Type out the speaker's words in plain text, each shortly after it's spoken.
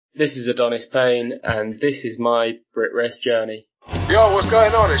This is Adonis Payne, and this is my Brit Rest journey. Yo, what's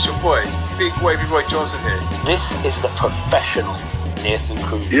going on? It's your boy, Big Wavy Roy Johnson here. This is the professional Nathan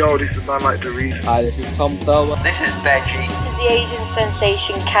Krug. Yo, this is man like Darius. Hi, this is Tom Thurber. This is Benji. This is the Asian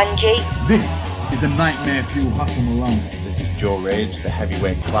sensation Kanji. This is the Nightmare Fuel Hassan Malone. This is Joe Rage, the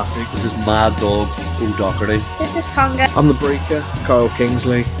Heavyweight Classic. This is Mad Dog O'Doherty. This is Tonga. I'm the Breaker, Carl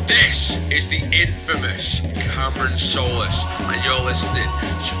Kingsley. This is the infamous Cameron Solis, and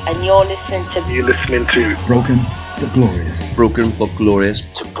you're listening to Broken but Glorious. Broken but Glorious.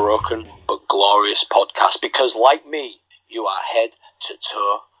 To Broken but Glorious podcast, because like me, you are head to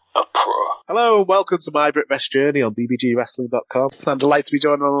toe a pro. Hello, welcome to my Brit Rest journey on bbgwrestling.com. I'm delighted to be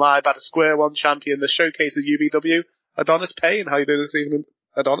joined on live by the Square One champion, the showcase of UBW, Adonis Payne. How are you doing this evening,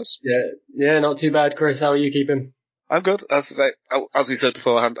 Adonis? Yeah, not too bad, Chris. How are you keeping? I'm good. As we said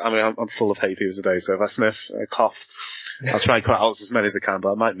beforehand, I'm full of hay fever today, so if I sniff, I cough, I'll try and cut out as many as I can,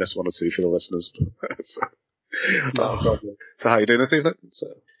 but I might miss one or two for the listeners. Not a problem. So how are you doing this evening?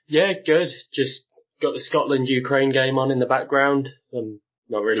 Yeah, good. Just got the Scotland-Ukraine game on in the background. I'm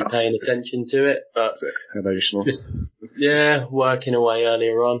not really paying attention to it, but emotional. Just, working away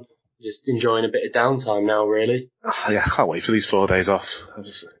earlier on. Just enjoying a bit of downtime now, really. I can't wait for these 4 days off.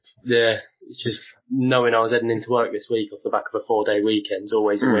 It's just knowing I was heading into work this week off the back of a 4-day weekend is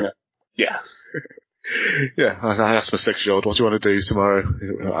always a winner. Yeah. Yeah, I asked my 6-year-old, what do you want to do tomorrow?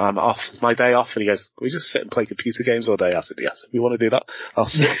 I'm off, my day off, and he goes, can we just sit and play computer games all day? I said, yes, if you want to do that, I'll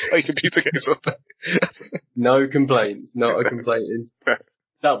sit and play computer games all day. No complaints, not a complaint.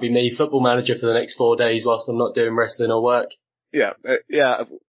 That'll be me, football manager for the next 4 days whilst I'm not doing wrestling or work. Yeah.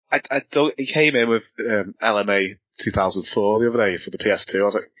 He came in with LMA 2004 the other day for the PS2. I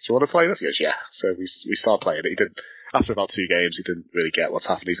was like, do you want to play this? He goes, yeah. So we started playing it. He didn't, after about 2 games, he didn't really get what's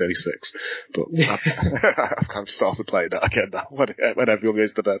happening. He's only 6. But I've kind of started playing that again now when everyone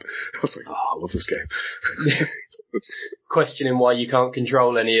goes to bed. I was like, I love this game. Questioning why you can't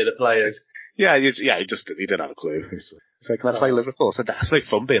control any of the players. He didn't have a clue. He's like, can I play Liverpool? I said, that's no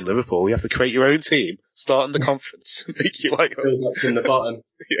fun being Liverpool. You have to create your own team, start in the conference, make you like build up from the bottom.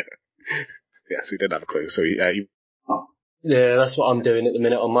 Yeah, so he didn't have a clue. So Yeah, that's what I'm doing at the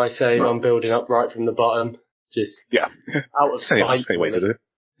minute on my save. I'm building up right from the bottom. Just out of spite. Same way to do it.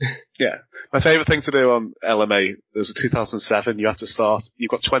 Yeah. My favourite thing to do on LMA was 2007. You've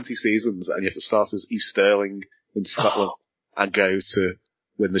got 20 seasons and you have to start as East Stirling in Scotland and go to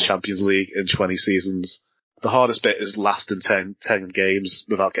win the Champions League in 20 seasons. The hardest bit is last in 10 games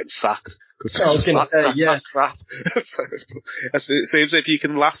without getting sacked. I was going to say, yeah. Crap. So, it seems if you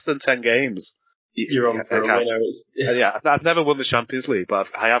can last in 10 games, you're on for a winner. Yeah, I've never won the Champions League, but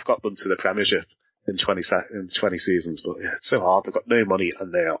I have got them to the Premiership in 20 seasons. But yeah, it's so hard. They've got no money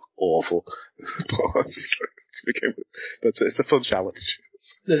and they are awful. But it's a fun challenge.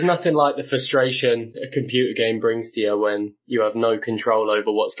 There's nothing like the frustration a computer game brings to you when you have no control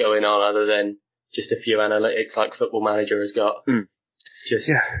over what's going on other than just a few analytics like Football Manager has got. It's just...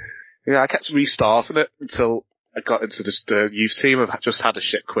 Yeah, I kept restarting it until I got into the youth team. I've just had a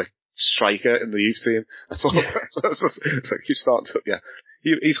shit quick striker in the youth team. That's all. It's like you start to,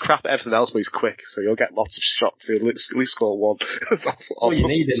 he's crap at everything else, but he's quick, so you'll get lots of shots. He'll at least score one. All you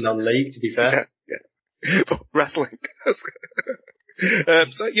need in non-league, to be fair. Yeah. But wrestling.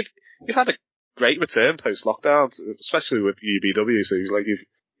 So you've had a great return post-lockdown, especially with UBW. So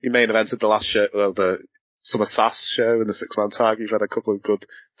you main evented the last show, the Summer SAS show in the 6-man tag. You've had a couple of good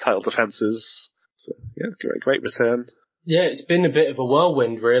title defences. So yeah, great return. Yeah, it's been a bit of a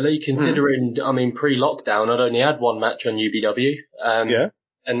whirlwind, really, considering, pre-lockdown, I'd only had one match on UBW.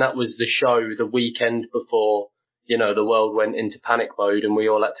 And that was the show the weekend before, the world went into panic mode and we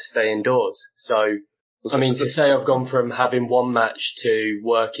all had to stay indoors. So, to say I've gone from having one match to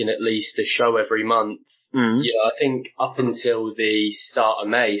working at least a show every month, I think up until the start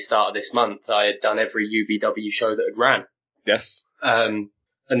of this month, I had done every UBW show that had ran. Yes.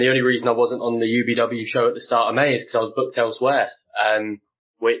 And the only reason I wasn't on the UBW show at the start of May is because I was booked elsewhere,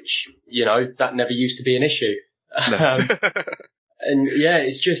 which, that never used to be an issue. No. And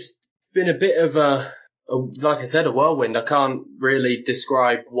it's just been a bit of like I said, a whirlwind. I can't really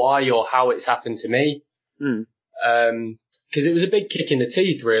describe why or how it's happened to me. Because it was a big kick in the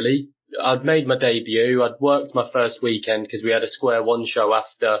teeth, really. I'd made my debut. I'd worked my first weekend because we had a Square One show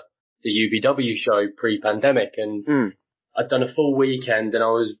after the UBW show pre-pandemic, and I'd done a full weekend and I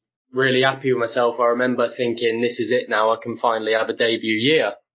was really happy with myself. I remember thinking, this is it now. I can finally have a debut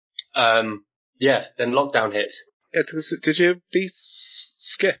year. Then lockdown hits. Yeah, did you beat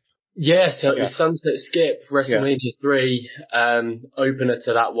Skip? Yeah, so it was Sunset Skip, WrestleMania 3, opener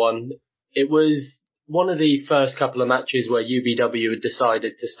to that one. It was one of the first couple of matches where UBW had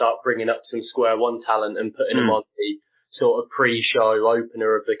decided to start bringing up some Square One talent and putting them on the sort of pre-show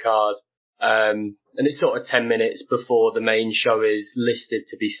opener of the card. And it's sort of 10 minutes before the main show is listed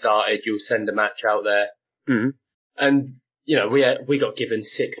to be started. You'll send a match out there. Mm-hmm. And, you know, we got given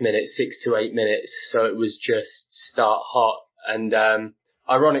 6 to 8 minutes. So it was just start hot. And,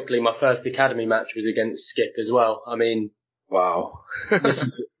 ironically, my first Academy match was against Skip as well. I mean, wow.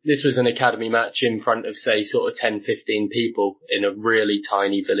 this was an Academy match in front of, say, sort of 10, 15 people in a really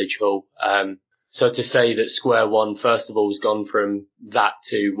tiny village hall. So to say that Square One, first of all, has gone from that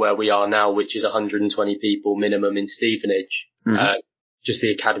to where we are now, which is 120 people minimum in Stevenage. Mm-hmm. Just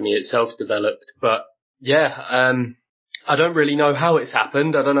the Academy itself's developed. But yeah, I don't really know how it's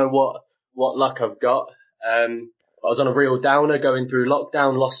happened. I don't know what luck I've got. I was on a real downer going through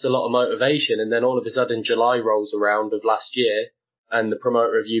lockdown, lost a lot of motivation, and then all of a sudden July rolls around of last year, and the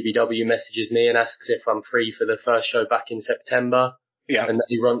promoter of UBW messages me and asks if I'm free for the first show back in September. Yeah. And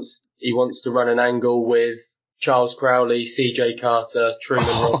he wants to run an angle with Charles Crowley, CJ Carter, Truman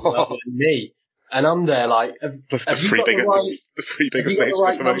Roswell, and me. And I'm there like, the three biggest names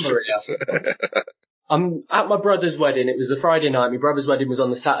in the promotion. I'm at my brother's wedding. It was the Friday night. My brother's wedding was on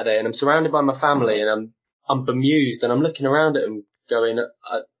the Saturday, and I'm surrounded by my family, and I'm bemused, and I'm looking around at him going,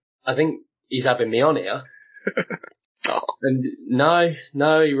 I think he's having me on here. And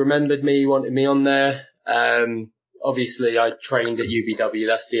no, he remembered me, he wanted me on there. Obviously I trained at UBW.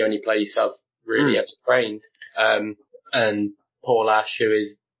 That's the only place I've really ever trained. And Paul Ash, who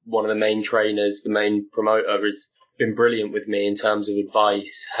is one of the main trainers, the main promoter, has been brilliant with me in terms of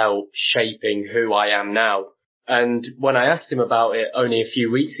advice, help, shaping who I am now. And when I asked him about it only a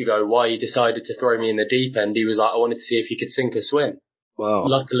few weeks ago, why he decided to throw me in the deep end, he was like, I wanted to see if he could sink or swim. Wow.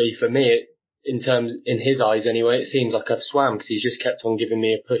 Luckily for me, in his eyes anyway, it seems like I've swam because he's just kept on giving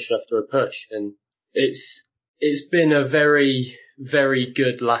me a push after a push. And it's been a very, very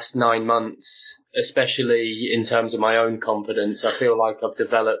good last 9 months, especially in terms of my own confidence. I feel like I've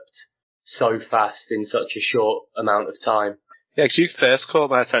developed so fast in such a short amount of time. Yeah, because you first caught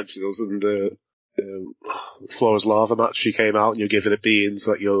my attention was in the Flora's Lava match. You came out and you're giving it beans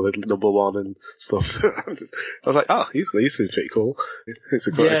like you're the number one and stuff. I was like, oh, he's pretty cool. It's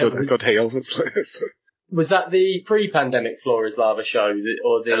a good heel. Was that the pre-pandemic Flora's Lava show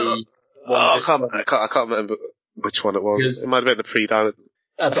or the? I can't remember which one it was. It might have been the pre-down.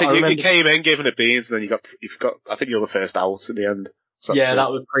 I think you came in giving it beans and then you forgot. I think you're the first out in the end. That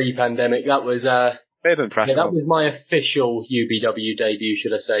was pre-pandemic. That was that was my official UBW debut,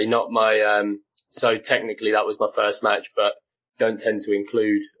 should I say? Not my. So technically that was my first match, but don't tend to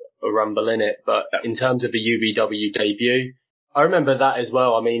include a rumble in it. But in terms of a UBW debut, I remember that as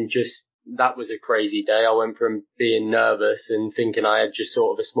well. I mean, that was a crazy day. I went from being nervous and thinking I had just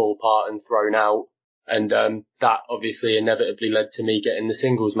sort of a small part and thrown out. And, that obviously inevitably led to me getting the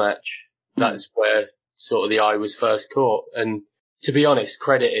singles match. That's where sort of the eye was first caught. And to be honest,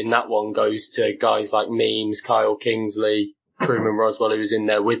 credit in that one goes to guys like Memes, Kyle Kingsley, Truman Roswell, who was in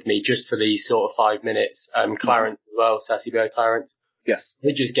there with me just for these sort of 5 minutes. Clarence as well, Sassy Bear Clarence. Yes.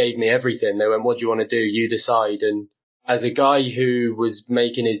 They just gave me everything. They went, what do you want to do? You decide. And as a guy who was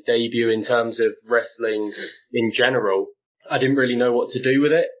making his debut in terms of wrestling in general, I didn't really know what to do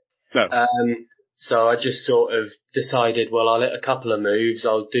with it. No. So I just sort of decided, well, I'll hit a couple of moves.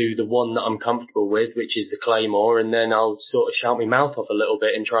 I'll do the one that I'm comfortable with, which is the Claymore, and then I'll sort of shout my mouth off a little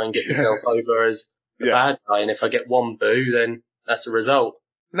bit and try and get myself over as the bad guy. And if I get one boo, then that's the result.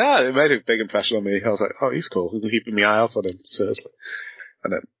 No, it made a big impression on me. I was like, oh, he's cool. I'm keeping my eye out on him, seriously.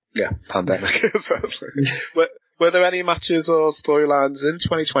 And then, pandemic. Were there any matches or storylines in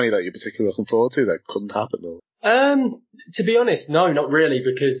 2020 that you're particularly looking forward to that couldn't happen? Or? To be honest, no, not really,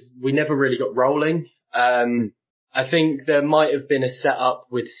 because we never really got rolling. I think there might have been a setup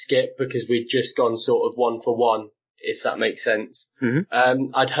with Skip because we'd just gone sort of 1-for-1, if that makes sense.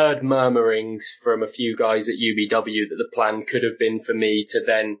 Mm-hmm. I'd heard murmurings from a few guys at UBW that the plan could have been for me to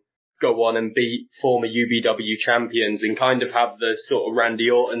then go on and beat former UBW champions and kind of have the sort of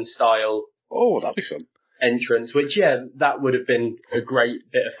Randy Orton style. Oh, that'd be fun. Entrance, which, that would have been a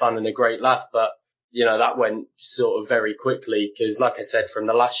great bit of fun and a great laugh, but, that went sort of very quickly because, like I said, from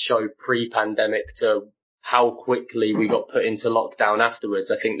the last show pre-pandemic to how quickly we got put into lockdown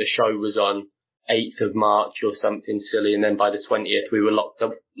afterwards, I think the show was on 8th of March or something silly, and then by the 20th we were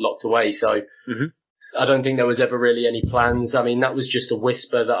locked away, so I don't think there was ever really any plans. I mean, that was just a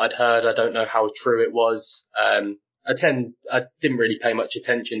whisper that I'd heard. I don't know how true it was. I didn't really pay much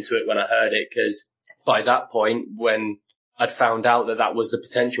attention to it when I heard it because by that point, when I'd found out that was the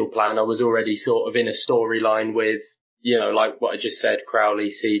potential plan, I was already sort of in a storyline with, like what I just said, Crowley,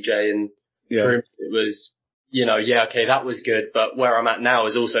 CJ and For him, it was, okay, that was good, but where I'm at now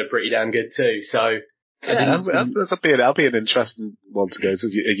is also pretty damn good too. So, that'll be an interesting one to go to,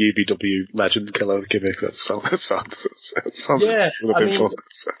 a UBW legend killer gimmick. That sounds fun.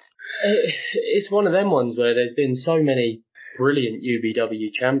 It's one of them ones where there's been so many brilliant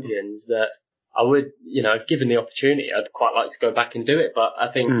UBW champions that I would, if given the opportunity, I'd quite like to go back and do it. But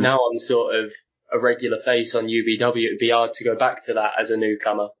I think now I'm sort of a regular face on UBW. It'd be hard to go back to that as a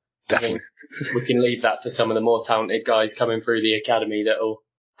newcomer. Definitely. I think we can leave that for some of the more talented guys coming through the academy that'll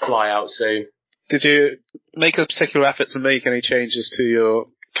fly out soon. Did you make a particular effort to make any changes to your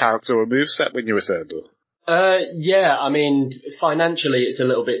character or moveset when you returned? Yeah, I mean, financially it's a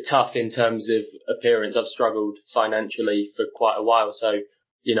little bit tough in terms of appearance. I've struggled financially for quite a while, so,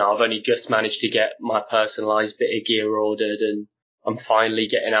 I've only just managed to get my personalised bit of gear ordered, and I'm finally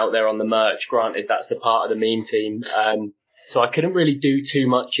getting out there on the merch. Granted, that's a part of the meme team. So I couldn't really do too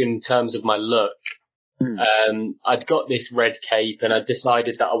much in terms of my look. I'd got this red cape and I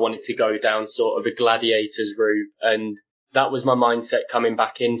decided that I wanted to go down sort of a gladiator's route, and that was my mindset coming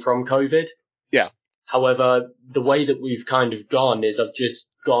back in from COVID. Yeah. However, the way that we've kind of gone is I've just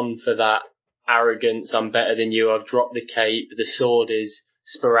gone for that arrogance. I'm better than you. I've dropped the cape. The sword is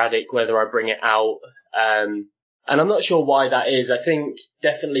sporadic whether I bring it out. And I'm not sure why that is. I think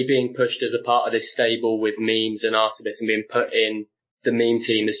definitely being pushed as a part of this stable with memes and Artemis and being put in the meme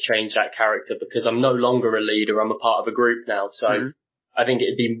team has changed that character, because I'm no longer a leader. I'm a part of a group now. So I think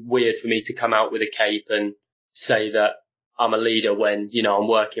it'd be weird for me to come out with a cape and say that I'm a leader when, I'm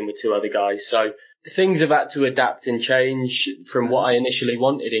working with two other guys. So things have had to adapt and change from what I initially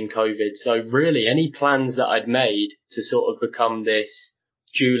wanted in COVID. So really any plans that I'd made to sort of become this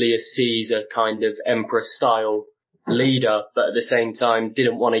Julius Caesar kind of emperor style leader, but at the same time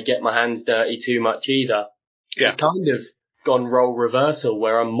didn't want to get my hands dirty too much either. Yeah. It's kind of gone role reversal,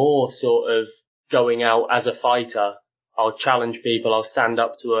 where I'm more sort of going out as a fighter. I'll challenge people, I'll stand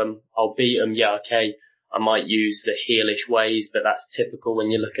up to them, I'll beat them. Yeah, okay, I might use the heelish ways, but that's typical when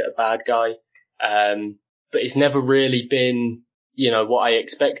you look at a bad guy. But it's never really been, what I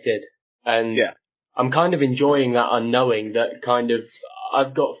expected. And I'm kind of enjoying that unknowing that kind of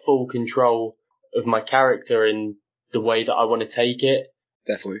I've got full control of my character and the way that I want to take it.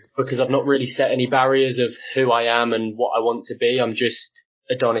 Definitely. Because I've not really set any barriers of who I am and what I want to be. I'm just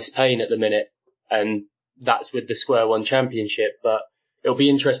Adonis Payne at the minute. And that's with the Square One Championship. But it'll be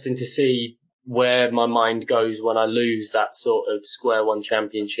interesting to see where my mind goes when I lose that sort of Square One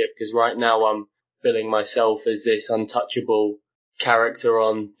Championship. Because right now I'm billing myself as this untouchable character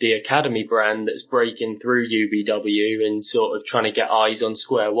on the Academy brand that's breaking through UBW and sort of trying to get eyes on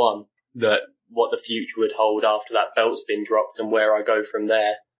Square One. That what the future would hold after that belt's been dropped and where I go from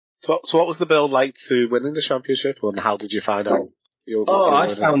there. So what was the build like to winning the championship, and how did you find out?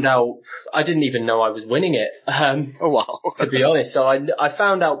 I found out, I didn't even know I was winning it. Oh wow. To be honest. So I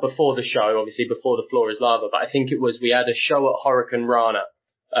found out before the show, obviously before the Floor is Lava, but I think it was, we had a show at Hurricane Rana,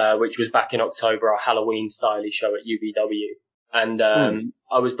 which was back in October, our Halloween stylish show at UBW. And,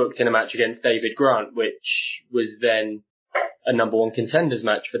 I was booked in a match against David Grant, which was then a number one contenders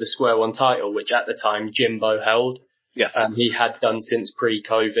match for the Square One title, which at the time Jimbo held. Yes. He had done since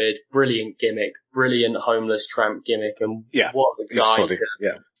pre-COVID. Brilliant gimmick, brilliant homeless tramp gimmick, and what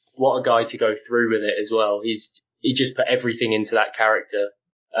a guy to go through with it as well. He just put everything into that character,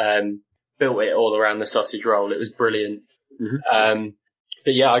 built it all around the sausage roll. It was brilliant.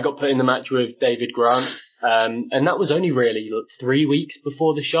 But yeah, I got put in the match with David Grant, and that was only really 3 weeks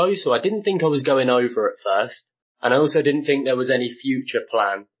before the show, so I didn't think I was going over at first. And I also didn't think there was any future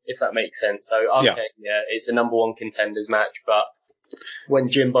plan, if that makes sense. So, it's a number one contenders match, but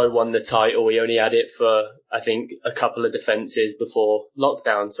when Jimbo won the title, he only had it for, I think, a couple of defences before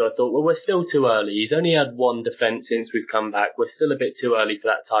lockdown. So I thought, well, we're still too early. He's only had one defence since we've come back. We're still a bit too early for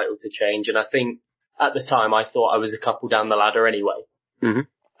that title to change. And I think at the time I thought I was a couple down the ladder anyway.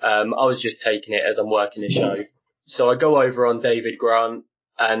 I was just taking it as I'm working the show. So I go over on David Grant,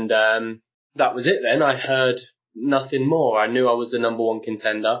 and that was it then. I heard nothing more. I knew I was the number one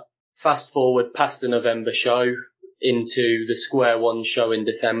contender. Fast forward past the November show into the Square One show in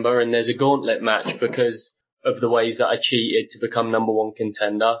December, and there's a gauntlet match because of the ways that I cheated to become number one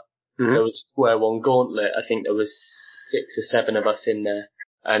contender. There was a Square One gauntlet. I think there was 6 or 7 of us in there.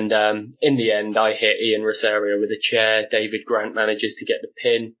 And in the end, I hit Ian Rosario with a chair. David Grant manages to get the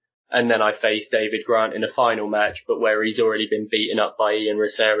pin. And then I faced David Grant in a final match, but where he's already been beaten up by Ian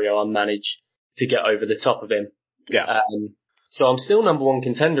Rosario, I managed to get over the top of him. Yeah. So I'm still number one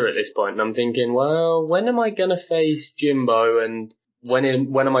contender at this point, and I'm thinking, well, when am I going to face Jimbo, and when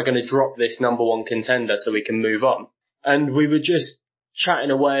am I going to drop this number one contender so we can move on? And we were just chatting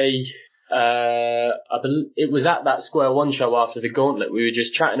away, It was at that Square One show after the Gauntlet. We were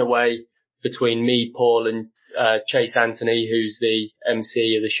just chatting away between me, Paul, and Chase Anthony, who's the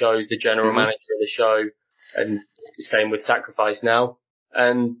MC of the show, who's the general manager of the show, and same with Sacrifice now.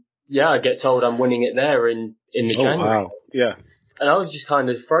 And yeah, I get told I'm winning it there in the January. Wow. Yeah. And I was just kind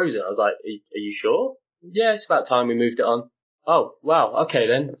of frozen. I was like, are you sure? Yeah, it's about time we moved it on. Oh, wow. Okay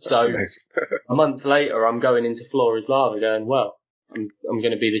then. So a month later, I'm going into Flora's Lava going, well, I'm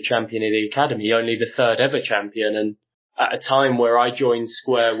going to be the champion of the academy, only the third ever champion. And at a time where I joined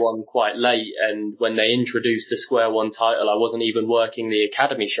Square One quite late, and when they introduced the Square One title, I wasn't even working the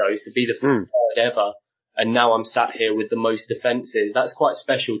academy shows, to be the third ever. And now I'm sat here with the most defences. That's quite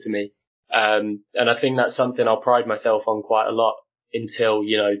special to me. And I think that's something I'll pride myself on quite a lot until,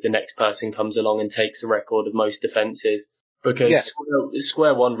 you know, the next person comes along and takes the record of most defences. Because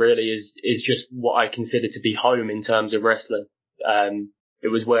Square One really is just what I consider to be home in terms of wrestling. It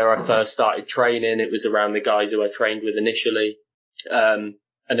was where I first started training. It was around the guys who I trained with initially. And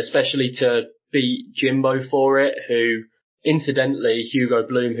especially to beat Jimbo for it, who incidentally, Hugo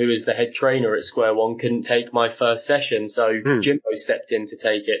Bloom, who is the head trainer at Square One, couldn't take my first session. So Jimbo stepped in to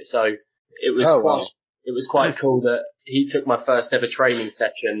take it. So it was quite cool that he took my first ever training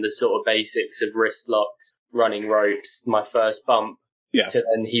session, the sort of basics of wrist locks, running ropes, my first bump. Yeah. So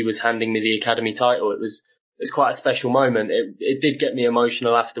then he was handing me the academy title. It was quite a special moment. It did get me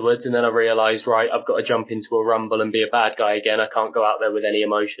emotional afterwards, and then I realised, right, I've got to jump into a rumble and be a bad guy again. I can't go out there with any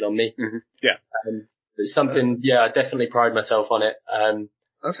emotion on me. Yeah. It's something, I definitely pride myself on it.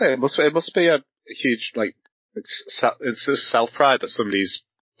 I'd say it must be a huge, it's just self-pride that somebody's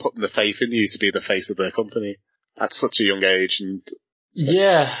putting the faith in you to be the face of their company at such a young age. And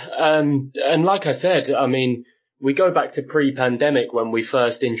and like I said, I mean, we go back to pre-pandemic when we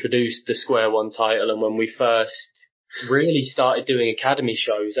first introduced the Square One title and when we first really started doing academy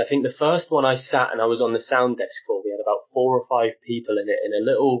shows. I think the first one I sat and I was on the sound desk for, we had about 4 or 5 people in it in a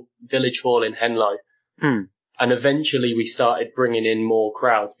little village hall in Henlow. And eventually we started bringing in more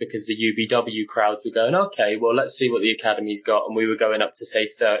crowds because the UBW crowds were going, okay, well, let's see what the academy's got. And we were going up to say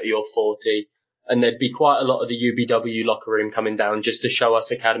 30 or 40. And there'd be quite a lot of the UBW locker room coming down just to show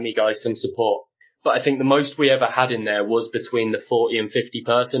us academy guys some support. But I think the most we ever had in there was between the 40 and 50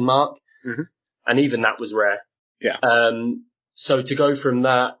 person mark. And even that was rare. Yeah. So to go from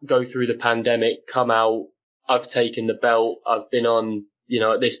that, go through the pandemic, come out, I've taken the belt, I've been on,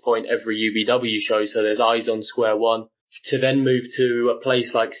 at this point, every UBW show, so there's eyes on Square One, to then move to a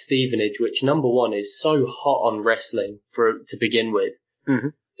place like Stevenage, which number one is so hot on wrestling to begin with.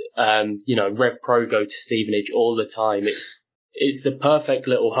 Rev Pro go to Stevenage all the time. It's the perfect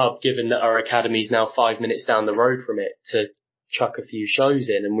little hub, given that our academy's now 5 minutes down the road from it, to chuck a few shows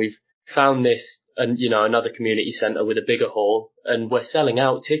in. And we've found this, another community centre with a bigger hall, and we're selling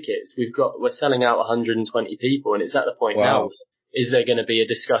out tickets. We're selling out 120 people, and it's at the point now. Is there going to be a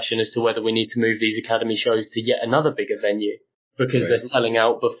discussion as to whether we need to move these academy shows to yet another bigger venue? Because they're selling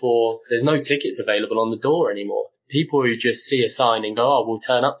out before there's no tickets available on the door anymore. People who just see a sign and go, oh, we'll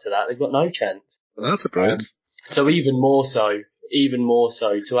turn up to that, they've got no chance. Well, that's a brilliant. So even more so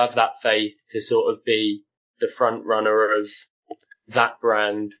to have that faith to sort of be the front runner of that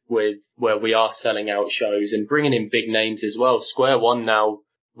brand with where we are selling out shows and bringing in big names as well. Square One now,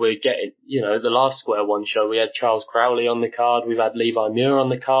 we're getting, the last Square One show, we had Charles Crowley on the card. We've had Levi Muir on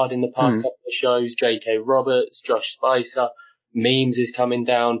the card in the past couple of shows, J.K. Roberts, Josh Spicer, Memes is coming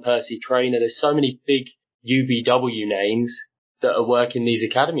down, Percy Traynor. There's so many big UBW names that are working these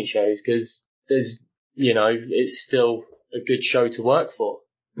academy shows because there's, it's still a good show to work for.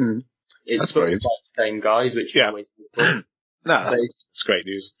 It's booked by the same guys, which is always important. No, it's great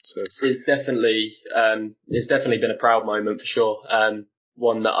news. So it's definitely been a proud moment for sure.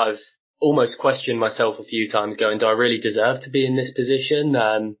 One that I've almost questioned myself a few times going, do I really deserve to be in this position?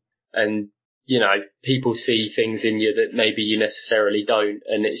 And people see things in you that maybe you necessarily don't.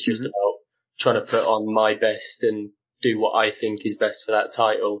 And it's just about trying to put on my best and do what I think is best for that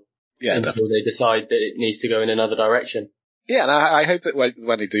title until they decide that it needs to go in another direction. Yeah, and I hope that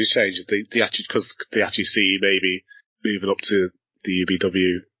when they do change, they actually see maybe moving up to the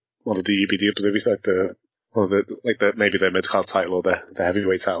UBW, one of the UBWs, maybe their mid-card title or their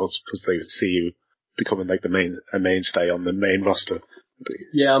heavyweight titles, because they would see you becoming like a mainstay on the main roster.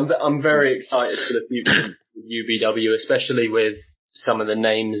 Yeah, I'm very excited for the future of UBW, especially with some of the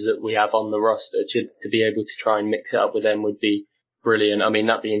names that we have on the roster. To be able to try and mix it up with them would be brilliant. I mean,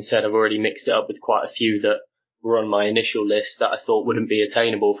 that being said, I've already mixed it up with quite a few that were on my initial list that I thought wouldn't be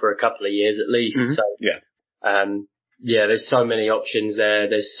attainable for a couple of years at least. So, there's so many options there.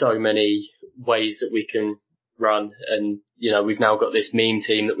 There's so many ways that we can run. And, we've now got this meme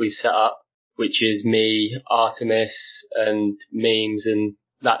team that we've set up. which is me, Artemis, and Memes, and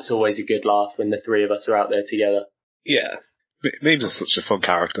that's always a good laugh when the three of us are out there together. Yeah. Memes is such a fun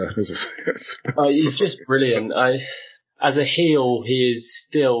character. He's just brilliant. As a heel, he is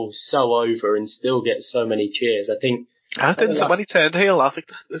still so over and still gets so many cheers. I think when he turned heel, I was like,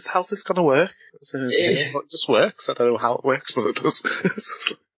 how's this going to work? It just works. I don't know how it works, but it does.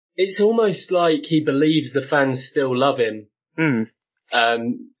 It's almost like he believes the fans still love him.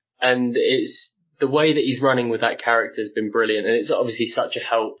 And it's the way that he's running with that character has been brilliant. And it's obviously such a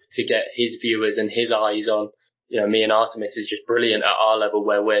help to get his viewers and his eyes on, me and Artemis is just brilliant at our level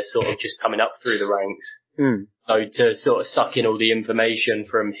where we're sort of just coming up through the ranks. So to sort of suck in all the information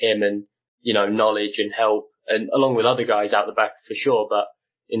from him and, knowledge and help, and along with other guys out the back for sure, but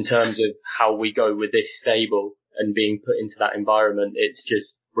in terms of how we go with this stable and being put into that environment, it's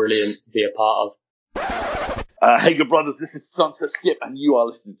just brilliant to be a part of. Hey, good brothers, this is Sunset Skip, and you are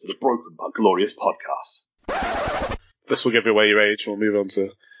listening to the Broken but Glorious podcast. This will give you away your age. We'll move on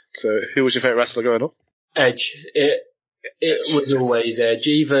to who was your favourite wrestler growing up? Edge. It was always Edge,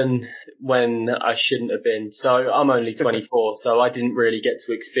 even when I shouldn't have been. So I'm only 24, so I didn't really get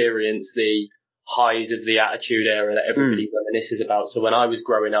to experience the highs of the Attitude Era that everybody reminisces about. So when I was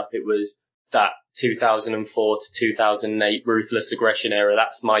growing up, it was that 2004 to 2008 Ruthless Aggression era.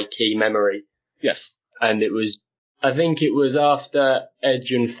 That's my key memory. Yes. And I think it was after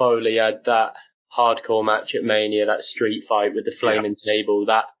Edge and Foley had that hardcore match at Mania, that street fight with the flaming table,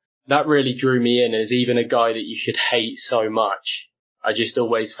 that really drew me in as even a guy that you should hate so much. I just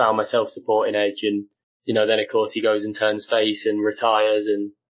always found myself supporting Edge, and, then of course he goes and turns face and retires,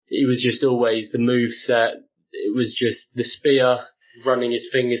 and it was just always the move set. It was just the spear, running his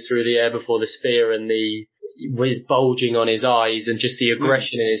fingers through the air before the spear, and the whiz bulging on his eyes, and just the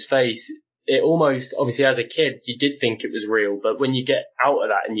aggression in his face. It almost, obviously as a kid, you did think it was real, but when you get out of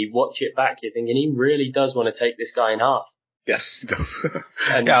that and you watch it back, you're thinking he really does want to take this guy in half. Yes, he does.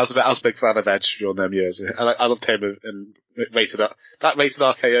 I was a big fan of Edge during them years. And I loved him in Rated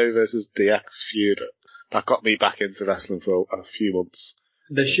RKO versus DX feud. That got me back into wrestling for a few months.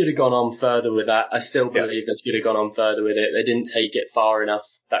 They should have gone on further with that. I still believe they should have gone on further with it. They didn't take it far enough.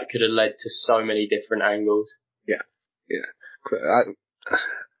 That could have led to so many different angles. Yeah.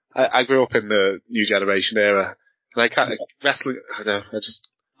 I grew up in the New Generation era. And wrestling,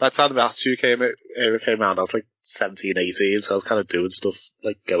 by the time the Attitude era came around, I was like 17, 18, so I was kind of doing stuff,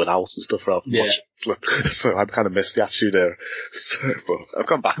 like going out and stuff rather than watching. So I kind of missed the Attitude era. But I've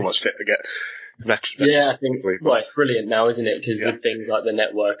gone back and watched it again. I think, it's brilliant now, isn't it? Because with things like the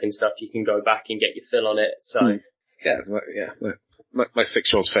network and stuff, you can go back and get your fill on it. So my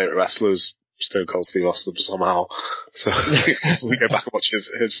 6-year-old's favourite wrestler is Stone Cold Steve Austin somehow. So we go back and watch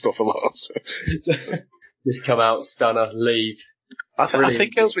his stuff a lot. So. Just come out, stunner, leave. I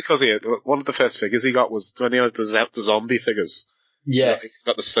think it was because one of the first figures he got was when he had the zombie figures. Yeah. He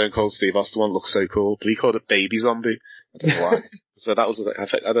got the Stone Cold Steve Austin one, looked so cool, but he called it Baby Zombie. I don't know why. So that was, I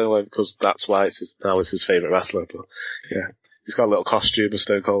don't know, because that's why it's his favourite wrestler, but yeah. He's got a little costume of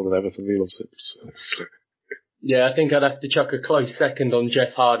Stone Cold and everything, he loves it. So. Yeah, I think I'd have to chuck a close second on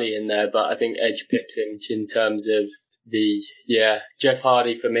Jeff Hardy in there, but I think Edge pips him in terms of Jeff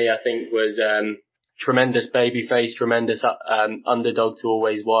Hardy for me, I think was, tremendous babyface, tremendous, underdog to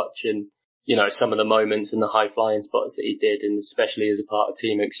always watch, and, some of the moments and the high flying spots that he did, and especially as a part of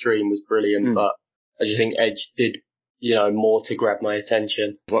Team Extreme was brilliant, but I just think Edge did, more to grab my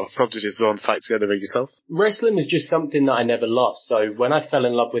attention. What prompted you to go on site to the ring yourself? Wrestling was just something that I never lost, so when I fell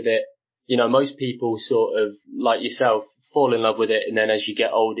in love with it, most people sort of, like yourself, fall in love with it, and then as you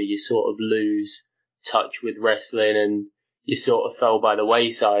get older, you sort of lose touch with wrestling, and you sort of fell by the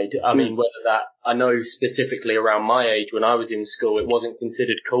wayside. I mean, I know specifically around my age, when I was in school, it wasn't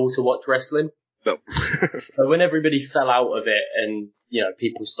considered cool to watch wrestling. No. So when everybody fell out of it and,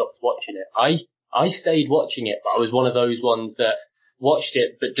 people stopped watching it, I stayed watching it, but I was one of those ones that watched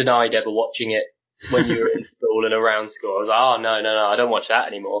it but denied ever watching it when you were in school and around school. I was like, no, I don't watch that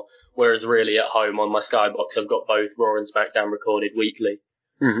anymore. Whereas really at home on my Skybox, I've got both Raw and SmackDown recorded weekly.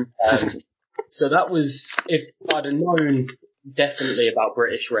 Mm-hmm. So that was, if I'd have known definitely about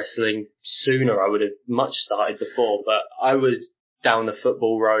British wrestling sooner, I would have much started before, but I was down the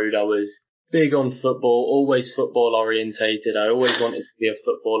football road. I was big on football, always football orientated. I always wanted to be a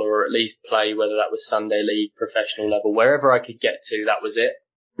footballer or at least play, whether that was Sunday league, professional level, wherever I could get to, that was it.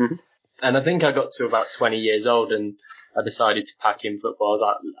 Mm-hmm. And I think I got to about 20 years old and I decided to pack in football. I was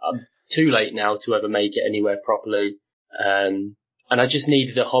like, I'm too late now to ever make it anywhere properly. And I just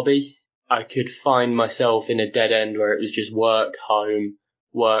needed a hobby. I could find myself in a dead end where it was just work, home,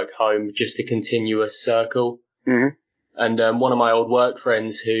 just a continuous circle. Mm-hmm. And one of my old work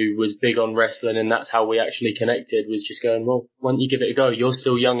friends who was big on wrestling, and that's how we actually connected, was just going, well, why don't you give it a go? You're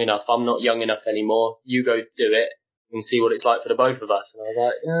still young enough. I'm not young enough anymore. You go do it and see what it's like for the both of us. And I was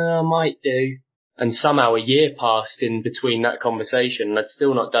like, yeah, I might do. And somehow a year passed in between that conversation, and I'd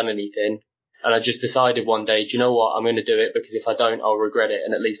still not done anything. And I just decided one day, do you know what? I'm going to do it, because if I don't, I'll regret it.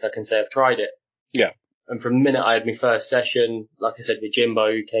 And at least I can say I've tried it. Yeah. And from the minute I had my first session, like I said, with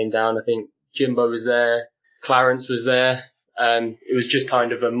Jimbo, who came down, I think Jimbo was there, Clarence was there. It was just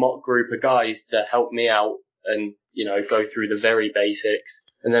kind of a mock group of guys to help me out and, you know, go through the very basics.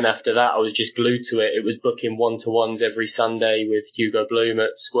 And then after that, I was just glued to it. It was booking one-to-ones every Sunday with Hugo Bloom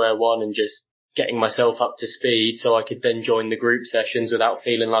at Square One and just getting myself up to speed so I could then join the group sessions without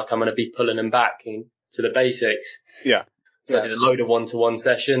feeling like I'm going to be pulling them back into the basics. Yeah. So I did a load of one-to-one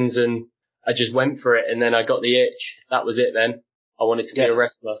sessions and I just went for it, and then I got the itch. That was it then. I wanted to be a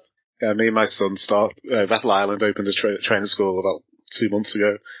wrestler. Yeah, me and my son Wrestle Island opened a training school about 2 months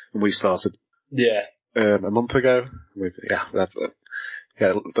ago, and we started. Yeah. A month ago. The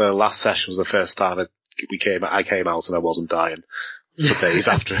last session was the first time I came out and I wasn't dying for days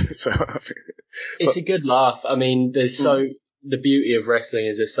after it. So it's a good laugh. I mean, the beauty of wrestling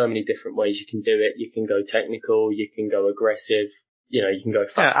is there's so many different ways you can do it. You can go technical, you can go aggressive, you know, you can go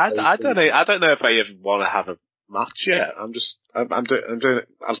fast. Yeah, I don't know if I even want to have a match yet. I'm doing it.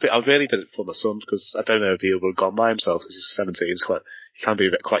 I really did it for my son, because I don't know if he would have gone by himself, because he's 17. He can be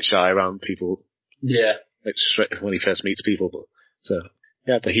quite shy around people. Yeah. When he first meets people, but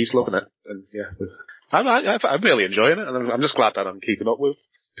he's loving it, and I'm really enjoying it, and I'm just glad that I'm keeping up with.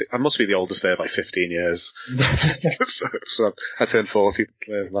 I must be the oldest there by 15 years. so I turned 40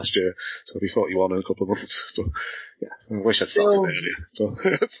 last year, so I'll be 41 in a couple of months. But I wish I'd started earlier.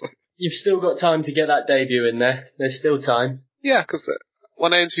 You've still got time to get that debut in there. There's still time. Yeah, because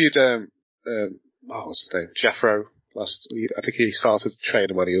when I interviewed, what's his name? Jeffro I think he started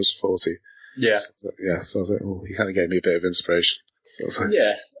training when he was 40. Yeah. So I was like, he kind of gave me a bit of inspiration.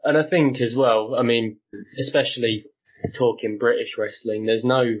 Yeah, and I think as well, I mean, especially talking British wrestling, there's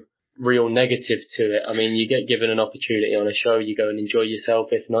no real negative to it. I mean, you get given an opportunity on a show, you go and enjoy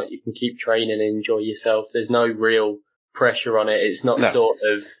yourself. If not, you can keep training and enjoy yourself. There's no real pressure on it. It's not sort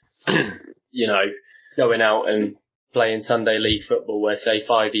of, you know, going out and playing Sunday League football where, say,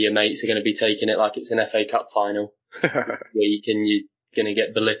 5 of your mates are going to be taking it like it's an FA Cup final, where you're going to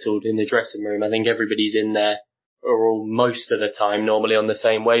get belittled in the dressing room. I think everybody's in there, are all most of the time normally on the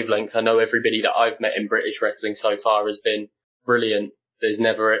same wavelength. I know everybody that I've met in British wrestling so far has been brilliant. There's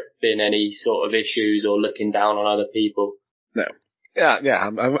never been any sort of issues or looking down on other people. No. Yeah,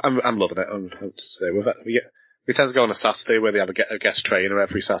 I'm loving it. I'm to say we tend to go on a Saturday where they have a guest trainer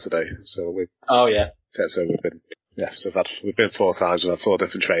every Saturday. So we've been 4 times. We've had 4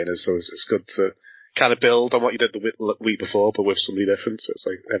 different trainers, so it's good to kind of build on what you did the week before, but with somebody different. So it's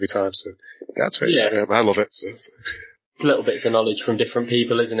like every time. So yeah, it's really, I love it. So it's little bits of knowledge from different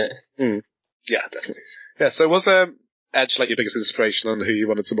people, isn't it? Mm. Yeah, definitely. Yeah. So was Edge like your biggest inspiration on who you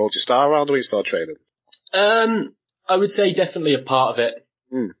wanted to mold your style around when you started training? I would say definitely a part of it.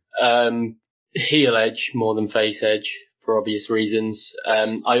 Heel Edge more than face Edge for obvious reasons.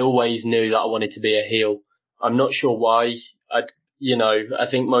 I always knew that I wanted to be a heel. I'm not sure why. I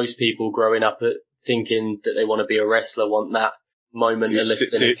think most people growing up thinking that they want to be a wrestler want that moment of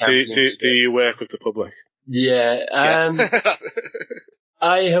lifting a championship. Do you work with the public? Yeah.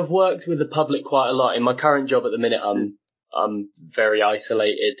 I have worked with the public quite a lot. In my current job at the minute, I'm very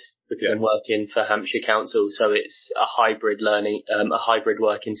isolated because I'm working for Hampshire Council, so it's a hybrid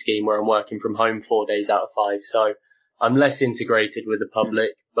working scheme where I'm working from home 4 days out of 5. So I'm less integrated with the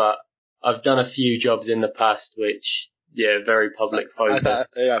public, but I've done a few jobs in the past which, very public focused.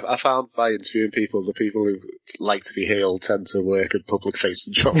 I found by interviewing people, the people who like to be heel tend to work in public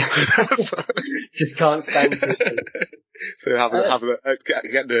facing jobs. Just can't stand it. So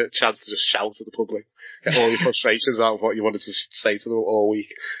getting the chance to just shout at the public, get all your frustrations out of what you wanted to say to them all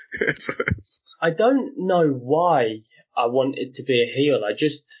week. I don't know why I wanted to be a heel. I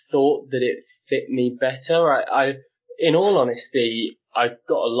just thought that it fit me better. In all honesty, I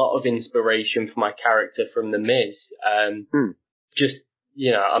got a lot of inspiration for my character from The Miz. The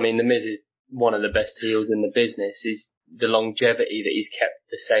Miz is one of the best heels in the business. Is the longevity that he's kept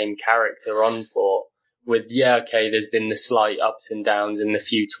the same character on for. There's been the slight ups and downs and the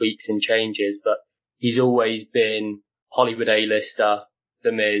few tweaks and changes, but he's always been Hollywood A-lister,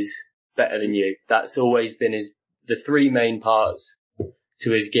 The Miz, better than you. That's always been the 3 main parts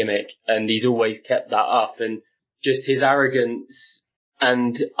to his gimmick, and he's always kept that up, and just his arrogance.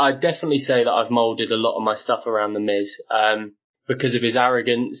 And I'd definitely say that I've molded a lot of my stuff around The Miz, because of his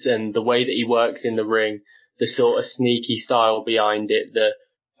arrogance and the way that he works in the ring, the sort of sneaky style behind it,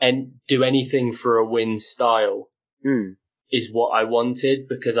 and do anything for a win style is what I wanted,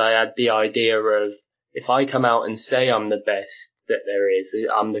 because I had the idea of, if I come out and say I'm the best that there is,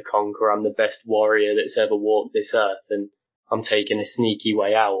 I'm the conqueror, I'm the best warrior that's ever walked this earth, and I'm taking a sneaky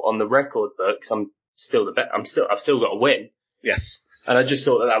way out. On the record books, I'm still the best. I've still got to win. Yes. And I just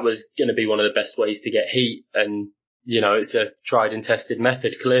thought that was going to be one of the best ways to get heat, and it's a tried and tested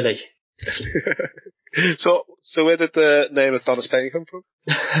method, clearly. So where did the name Adonis Payne come from?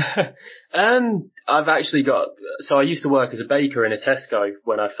 I've actually so I used to work as a baker in a Tesco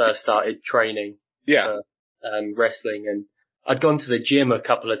when I first started training for wrestling, and I'd gone to the gym a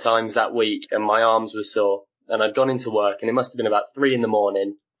couple of times that week and my arms were sore, and I'd gone into work, and it must have been about 3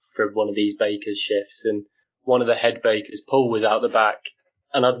 a.m. for one of these baker's shifts, and one of the head bakers, Paul, was out the back,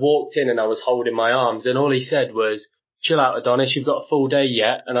 and I'd walked in and I was holding my arms, and all he said was, "Chill out, Adonis, you've got a full day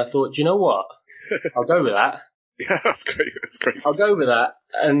yet." And I thought, do you know what? I'll go with that. Yeah, that's great. That's great. I'll go with that.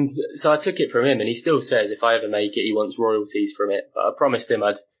 And so I took it from him, and he still says if I ever make it, he wants royalties from it. But I promised him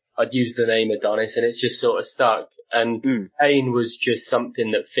I'd use the name Adonis, and it's just sort of stuck. And Payne was just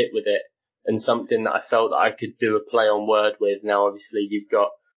something that fit with it, and something that I felt that I could do a play on word with. Now, obviously, you've got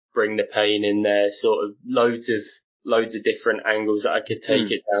Bring the Pain in there, sort of loads of different angles that I could take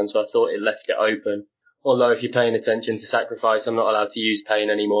it down. So I thought it left it open. Although if you're paying attention to Sacrifice, I'm not allowed to use Pain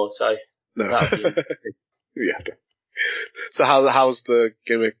anymore, so no. That'd be yeah. So how's the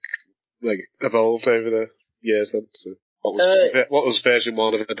gimmick evolved over the years then? So what was version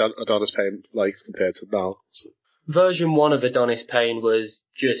 1 of Adonis Payne like compared to now? So. Version 1 of Adonis Payne was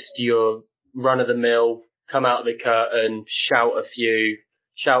just your run of the mill, come out of the curtain, shout at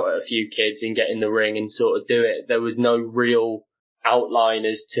a few kids and get in the ring and sort of do it. There was no real outline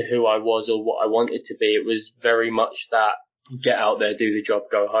as to who I was or what I wanted to be. It was very much that get out there, do the job,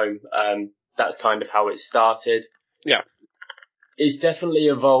 go home. That's kind of how it started. Yeah. It's definitely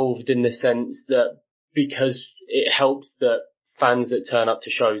evolved in the sense that because it helps that fans that turn up to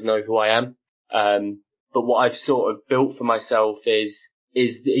shows know who I am. But what I've sort of built for myself is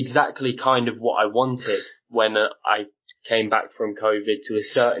exactly kind of what I wanted when I came back from COVID to a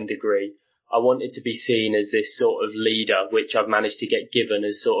certain degree. I wanted to be seen as this sort of leader, which I've managed to get given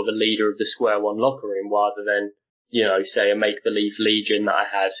as sort of a leader of the Square One locker room rather than, say a make-believe Legion that I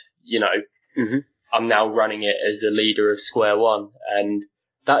had, I'm now running it as a leader of Square One, and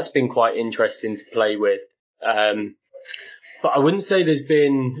that's been quite interesting to play with. But I wouldn't say there's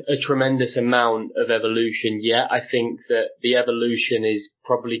been a tremendous amount of evolution yet. I think that the evolution is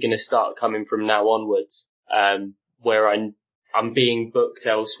probably going to start coming from now onwards, where I'm being booked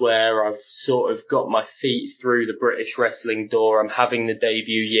elsewhere. I've sort of got my feet through the British wrestling door. I'm having the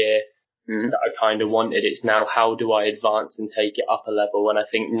debut year that I kind of wanted. It's now how do I advance and take it up a level? And I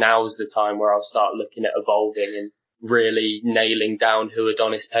think now's the time where I'll start looking at evolving and really nailing down who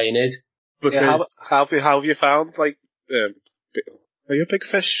Adonis Payne is. Because how have you found, are you a big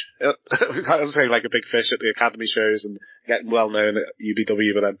fish? I was saying like a big fish at the academy shows and getting well known at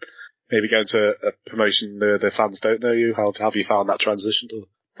UBW, but then maybe going to a promotion where the fans don't know you. How have you found that transition?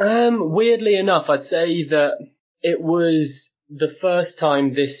 Weirdly enough, I'd say that it was the first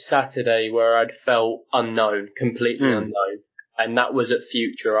time this Saturday where I'd felt unknown, completely unknown. And that was at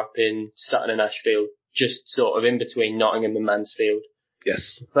Future up in Sutton and Ashfield, just sort of in between Nottingham and Mansfield.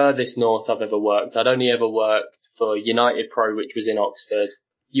 Yes. Furthest north I've ever worked. I'd only ever worked for United Pro, which was in Oxford,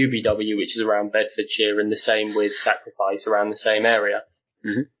 UBW, which is around Bedfordshire, and the same with Sacrifice around the same area.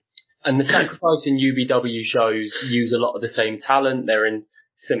 And the Sacrifice and UBW shows use a lot of the same talent. They're in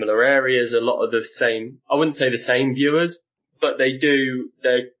similar areas, a lot of the same, I wouldn't say the same viewers, but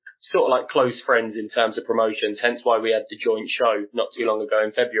they're sort of like close friends in terms of promotions, hence why we had the joint show not too long ago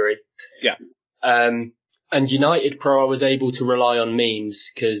in February. Yeah. And United Pro, I was able to rely on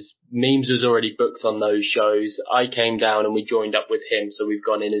Memes because Memes was already booked on those shows. I came down and we joined up with him, so we've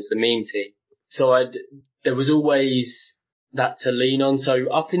gone in as the Meme team. So there was always that to lean on. So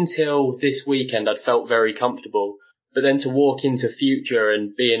up until this weekend, I'd felt very comfortable. But then to walk into Future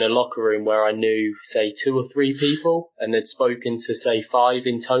and be in a locker room where I knew, say, 2 or 3 people and had spoken to, say, 5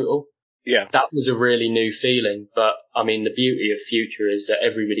 in total. Yeah. That was a really new feeling. But, I mean, the beauty of Future is that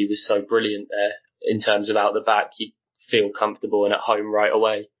everybody was so brilliant there. In terms of out the back, you feel comfortable and at home right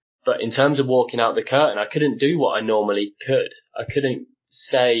away. But in terms of walking out the curtain, I couldn't do what I normally could. I couldn't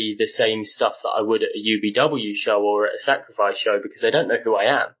say the same stuff that I would at a UBW show or at a Sacrifice show because they don't know who I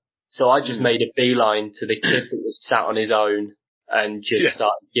am. So I just made a beeline to the kid that was sat on his own and just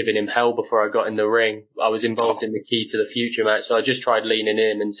started giving him hell before I got in the ring. I was involved in the Key to the Future match, so I just tried leaning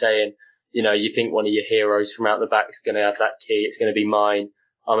in and saying, you think one of your heroes from out the back is going to have that key, it's going to be mine.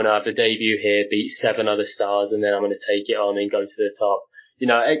 I'm going to have a debut here, beat 7 other stars, and then I'm going to take it on and go to the top. You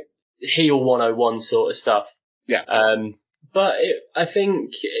know, heel 101 sort of stuff. Yeah. But I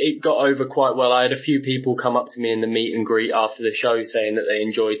think it got over quite well. I had a few people come up to me in the meet and greet after the show saying that they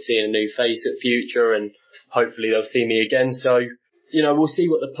enjoyed seeing a new face at Future, and hopefully they'll see me again. So, you know, we'll see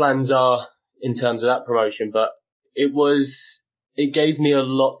what the plans are in terms of that promotion, but it gave me a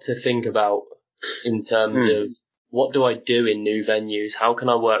lot to think about in terms of what do I do in new venues? How can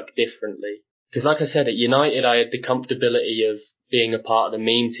I work differently? Because like I said, at United, I had the comfortability of being a part of the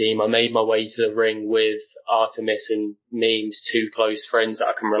meme team. I made my way to the ring with Artemis and Memes, 2 close friends that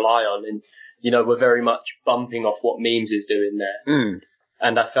I can rely on. And, you know, we're very much bumping off what Memes is doing there.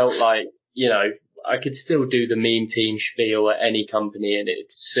 And I felt like, you know, I could still do the meme team spiel at any company and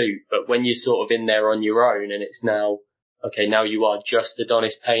it'd suit. But when you're sort of in there on your own and it's now, okay, now you are just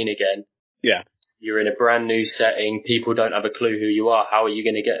Adonis Payne again. Yeah. You're in a brand new setting. People don't have a clue who you are. How are you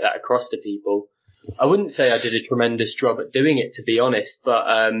going to get that across to people? I wouldn't say I did a tremendous job at doing it, to be honest, but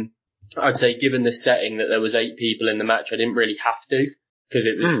I'd say given the setting that there was 8 people in the match, I didn't really have to, because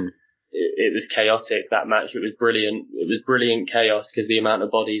it was chaotic, that match. It was brilliant. It was brilliant chaos because the amount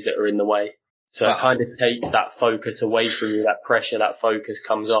of bodies that are in the way. So it kind of takes that focus away from you, that pressure, that focus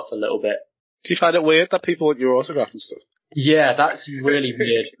comes off a little bit. Do you find it weird that people want your autograph and stuff? Yeah, that's really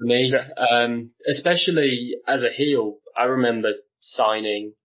weird for me. Yeah. Especially as a heel. I remember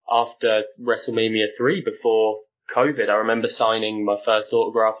signing after WrestleMania 3 before COVID. I remember signing my first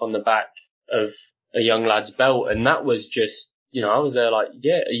autograph on the back of a young lad's belt, and that was just, you know, I was there like,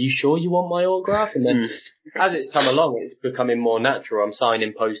 yeah, are you sure you want my autograph? And then as it's come along, it's becoming more natural. I'm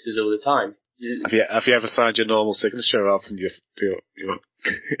signing posters all the time. Have you ever signed your normal signature rather than your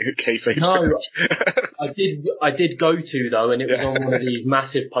kayfabe No, signature? I did go to though, and it was on one of these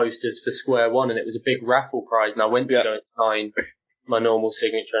massive posters for Square One, and it was a big raffle prize, and I went to go and sign my normal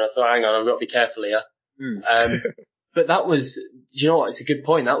signature, and I thought, hang on, I've got to be careful here. But that was, you know what, it's a good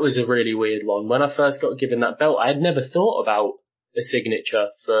point. That was a really weird one. When I first got given that belt, I had never thought about a signature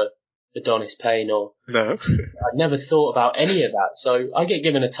for Adonis Payne No. I'd never thought about any of that. So I get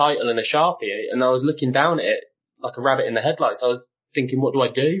given a title and a Sharpie, and I was looking down at it like a rabbit in the headlights. I was thinking, what do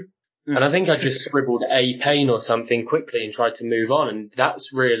I do? And I think I just scribbled A Payne or something quickly and tried to move on. And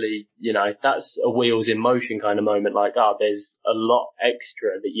that's really, you know, that's a wheels in motion kind of moment. Like, there's a lot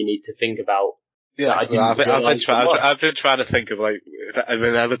extra that you need to think about. Yeah, I've been trying to think of, like, if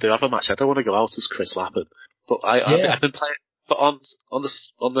I ever do have a match, I don't want to go out as Chris Lappin. But I've been playing, but on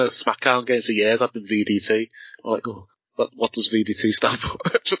the SmackDown game for years, I've been VDT. I'm like, what does VDT stand for?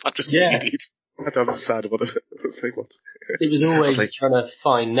 I'm just VDT. I don't decide what to say what. It was always trying to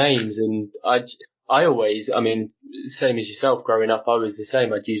find names, and I always, I mean, same as yourself growing up, I was the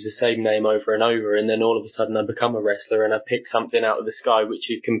same. I'd use the same name over and over, and then all of a sudden I become a wrestler and I pick something out of the sky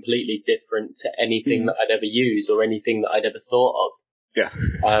which is completely different to anything that I'd ever used or anything that I'd ever thought of. Yeah.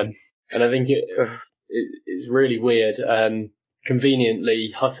 And I think it's really weird.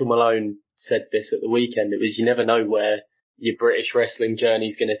 Conveniently, Hustle Malone said this at the weekend. It was, you never know where your British wrestling journey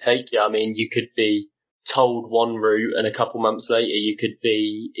is going to take you. I mean, you could be told one route and a couple months later you could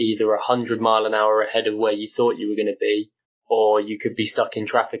be either 100 mile an hour ahead of where you thought you were going to be, or you could be stuck in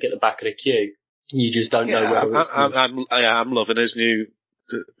traffic at the back of the queue. You just don't know where I'm loving his new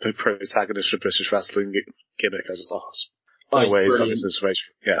the protagonist for British wrestling gimmick. I just thought, this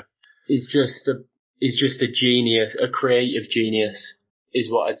inspiration. Yeah. He's just a genius, a creative genius is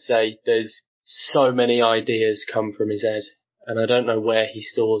what I'd say. There's so many ideas come from his head, and I don't know where he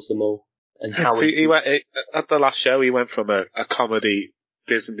stores them all. And how he went at the last show. He went from a comedy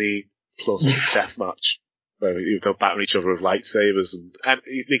Disney plus deathmatch where they'll batter each other with lightsabers, and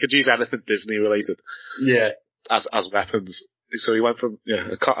they could use anything Disney related, as weapons. So he went from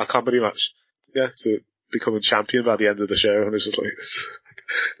a comedy match, to becoming champion by the end of the show, and it's just like this.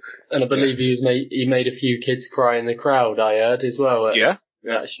 And I believe he made a few kids cry in the crowd. I heard as well.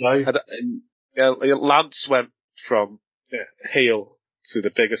 That show. Lance went from heel to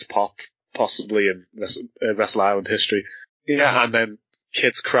the biggest pop possibly in Wrestle Island history. Yeah, and then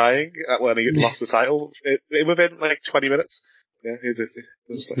kids crying when he lost the title within like 20 minutes. Yeah,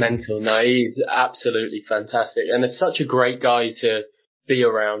 it's mental. No, he's absolutely fantastic, and it's such a great guy to be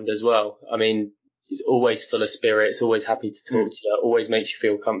around as well. I mean, he's always full of spirit. He's always happy to talk to you. Always makes you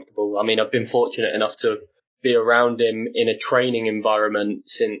feel comfortable. I mean, I've been fortunate enough to be around him in a training environment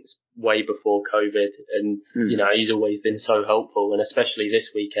since way before COVID, and you know, he's always been so helpful, and especially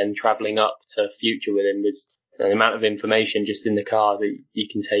this weekend travelling up to Future with him was the amount of information just in the car that you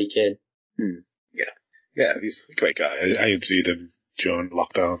can take in. Yeah, he's a great guy. I interviewed him during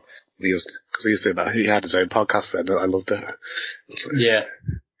lockdown. Because he was doing that. He had his own podcast then, and I loved it. Yeah.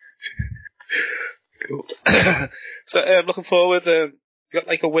 Cool. So, looking forward, you got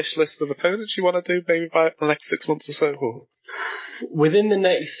like a wish list of opponents you want to do maybe by the next 6 months or so? Or? Within the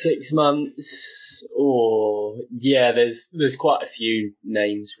next 6 months, there's quite a few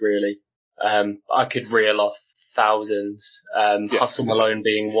names really. I could reel off thousands. Hustle Malone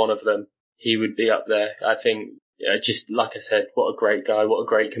being one of them. He would be up there. I think, just like I said, what a great guy, what a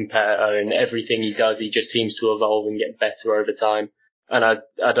great competitor, and everything he does, he just seems to evolve and get better over time. And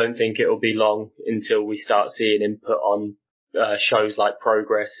I don't think it'll be long until we start seeing him put on shows like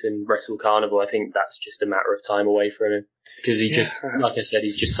Progress and Wrestle Carnival. I think that's just a matter of time away from him, because like I said,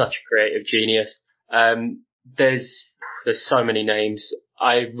 he's just such a creative genius. There's so many names.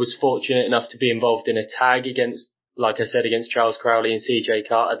 I was fortunate enough to be involved in a tag against Charles Crowley and CJ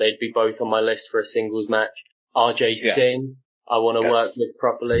Carter. They'd be both on my list for a singles match. RJ Singh, I want to work with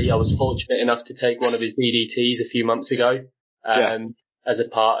properly. I was fortunate enough to take one of his DDTs a few months ago, as a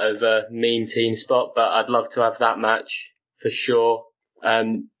part of a meme team spot, but I'd love to have that match for sure.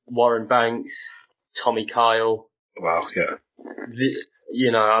 Warren Banks, Tommy Kyle. Wow, yeah.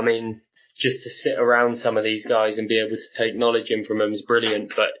 Just to sit around some of these guys and be able to take knowledge in from them is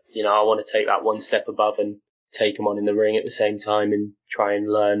brilliant, but, I want to take that one step above and take them on in the ring at the same time and try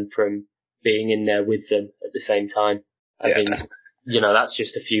and learn from being in there with them at the same time. I think, that's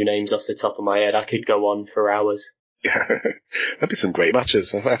just a few names off the top of my head. I could go on for hours. Yeah, there'd be some great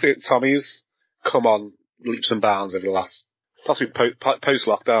matches. I think Tommy's come on leaps and bounds over the last, possibly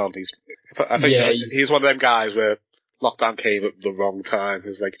post-lockdown. He's one of them guys where lockdown came at the wrong time.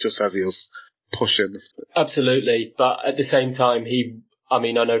 It's like just as he was pushing. Absolutely, but at the same time, I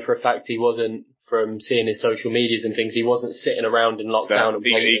know for a fact he wasn't, from seeing his social medias and things, he wasn't sitting around in lockdown.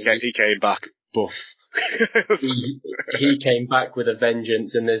 He came back buff. he came back with a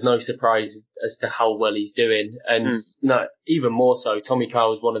vengeance, and there's no surprise as to how well he's doing. And even more so, Tommy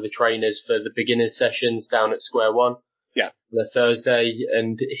Kyle was one of the trainers for the beginners sessions down at Square One. Yeah, the Thursday,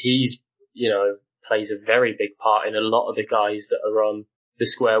 and he's plays a very big part in a lot of the guys that are on the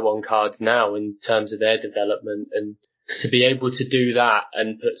Square One cards now in terms of their development. And to be able to do that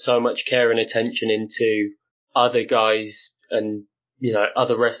and put so much care and attention into other guys and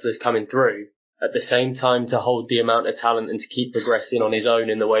other wrestlers coming through, at the same time to hold the amount of talent and to keep progressing on his own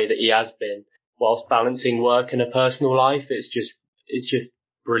in the way that he has been, whilst balancing work and a personal life, it's just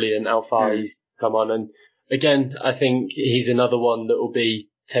brilliant how far he's come on. And again, I think he's another one that will be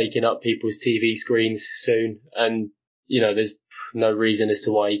taking up people's TV screens soon. And, there's no reason as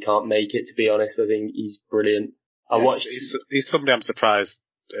to why he can't make it, to be honest. I think he's brilliant. He's somebody I'm surprised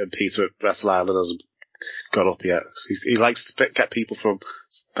Peter at Wrestle Island hasn't got up yet. He likes to get people from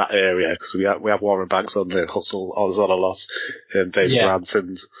that area, because we have Warren Banks on the Hustle on a lot, and David Grant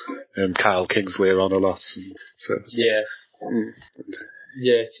and Kyle Kingsley are on a lot.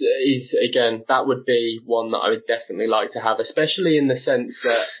 Yes, that would be one that I would definitely like to have, especially in the sense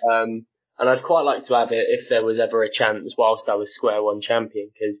that, and I'd quite like to have it if there was ever a chance whilst I was Square One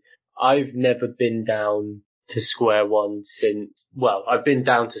champion, because I've never been down to Square One I've been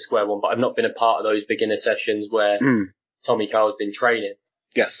down to Square One, but I've not been a part of those beginner sessions where Tommy Kyle's been training.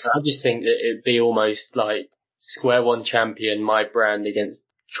 Yes. I just think that it'd be almost like Square One champion, my brand, against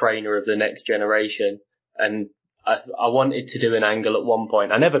trainer of the next generation. And I wanted to do an angle at one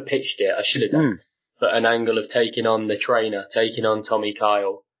point. I never pitched it. I should have done. But an angle of taking on the trainer, taking on Tommy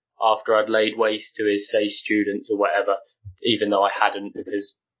Kyle after I'd laid waste to his, say, students or whatever, even though I hadn't,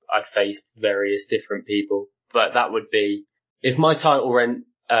 because I'd faced various different people. But that would be, if my title reign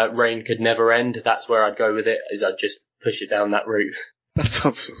could never end, that's where I'd go with it, is I'd just push it down that route. That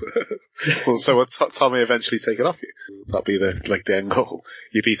sounds well. So would Tommy eventually take it off you? That'd be the end goal.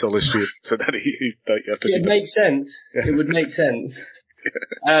 You beat all the students, so then you have to. It makes sense. Yeah. It would make sense.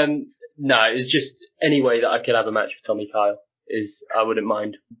 No, it's just any way that I could have a match with Tommy Kyle I wouldn't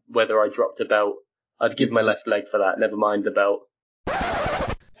mind whether I dropped a belt. I'd give my left leg for that. Never mind the belt.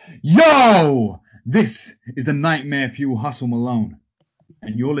 Yo! This is the Nightmare Fuel Hustle Malone,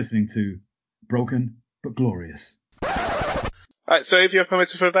 and you're listening to Broken But Glorious. Right, so if you're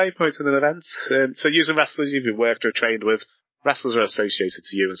promoted for a day, promoted an event, so using wrestlers you've worked or trained with, wrestlers are associated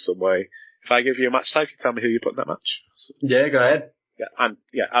to you in some way. If I give you a match type, you tell me who you put in that match. Yeah, go ahead. Yeah, and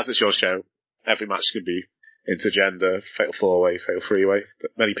as it's your show, every match can be intergender, fatal 4-way, fatal 3-way,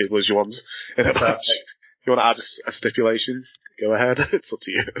 many people as you want in a match. If you want to add a stipulation, go ahead. It's up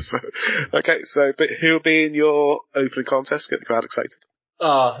to you. But who will be in your opening contest? Get the crowd excited.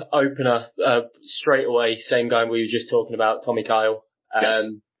 Opener, straight away, same guy we were just talking about, Tommy Kyle.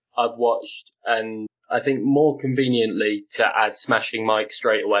 Yes. I've watched, and I think more conveniently to add Smashing Mike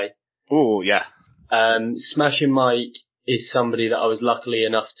straight away. Oh, yeah. Smashing Mike is somebody that I was lucky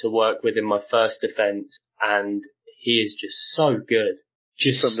enough to work with in my first defence, and he is just so good.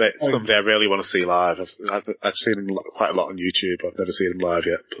 Someday I really want to see live. I've seen him quite a lot on YouTube. I've never seen him live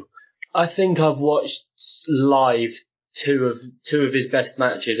yet. But I think I've watched live two of his best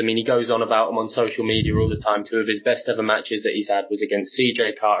matches. I mean, he goes on about them on social media all the time. Two of his best ever matches that he's had was against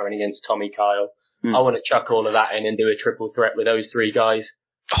CJ Carter and against Tommy Kyle. I want to chuck all of that in and do a triple threat with those three guys.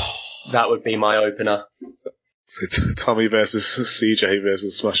 That would be my opener. So Tommy versus CJ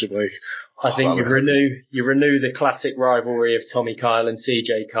versus Smashing Mike. I think you renew the classic rivalry of Tommy Kyle and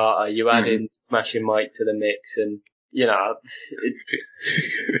CJ Carter. You add in Smashing Mike to the mix, and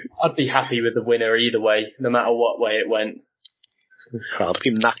I'd be happy with the winner either way, no matter what way it went. I'd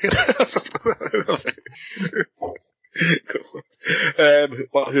be knackered.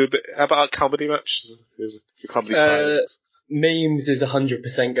 How about a comedy match? Comedy Memes is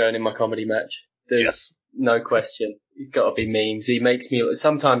 100% going in my comedy match. There's no question. You've got to be Memes.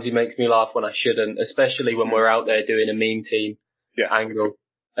 Sometimes he makes me laugh when I shouldn't, especially when we're out there doing a meme team angle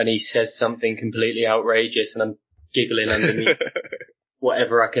and he says something completely outrageous and I'm giggling underneath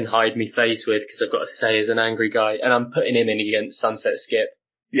whatever I can hide me face with because I've got to stay as an angry guy, and I'm putting him in against Sunset Skip.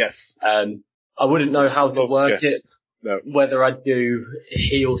 Yes. I wouldn't know how to work it. No. Whether I'd do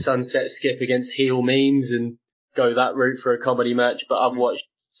heel Sunset Skip against heel Memes and go that route for a comedy match, but I've watched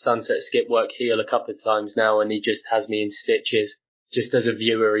Sunset Skip work heel a couple of times now, and he just has me in stitches. Just as a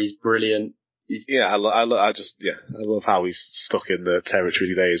viewer, he's brilliant. I love how he's stuck in the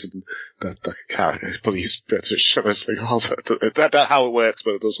territory days and the character, but he's British. That's how it works,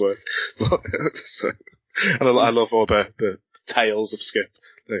 but it does work. And I love all the tales of Skip.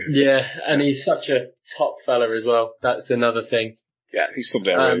 Yeah, and he's such a top fella as well. That's another thing. Yeah, he's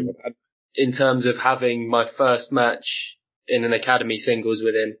somebody I really want. In terms of having my first match in an academy singles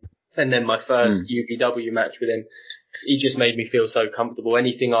with him, and then my first UBW match with him, he just made me feel so comfortable.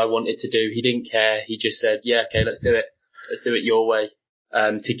 Anything I wanted to do, he didn't care. He just said, yeah, okay, let's do it. Let's do it your way,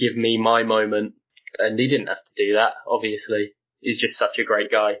 to give me my moment. And he didn't have to do that, obviously. He's just such a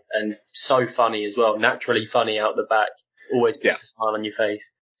great guy and so funny as well. Naturally funny out the back. Always puts a smile on your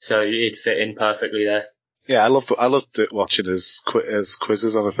face. So he'd fit in perfectly there. Yeah, I loved watching his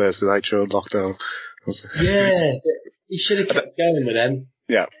quizzes on a Thursday night during lockdown. Yeah, he should have kept going with them.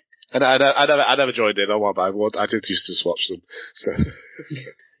 Yeah. And I never joined in on one, but I did used to just watch them. So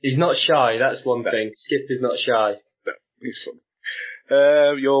he's not shy. That's one thing. Skip is not shy. No, he's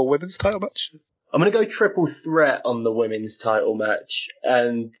fun. Your women's title match? I'm going to go triple threat on the women's title match.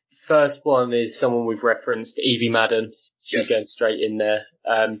 And first one is someone we've referenced, Evie Madden. She's going straight in there.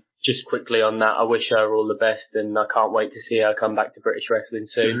 Just quickly on that, I wish her all the best, and I can't wait to see her come back to British wrestling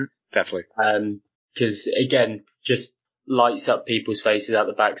soon. Definitely. Because again, just lights up people's faces out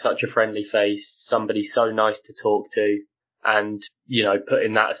the back, such a friendly face, somebody so nice to talk to, and,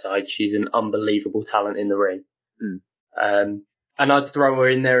 putting that aside, she's an unbelievable talent in the ring. And I'd throw her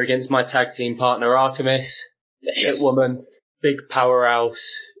in there against my tag team partner, Artemis, the hit woman, big powerhouse.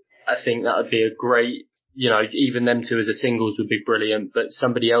 I think that would be a great, even them two as a singles would be brilliant, but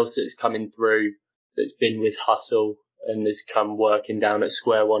somebody else that's coming through that's been with Hustle and has come working down at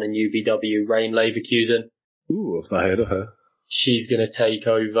Square One in UBW, Rain Leverkusen. Ooh, I've not heard of her. She's going to take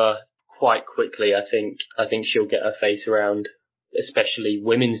over quite quickly, I think. I think she'll get her face around, especially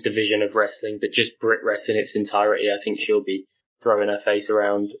women's division of wrestling, but just Brit wrestling in its entirety. I think she'll be throwing her face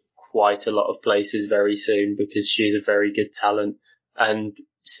around quite a lot of places very soon because she's a very good talent and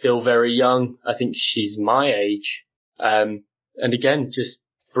still very young. I think she's my age. And again, just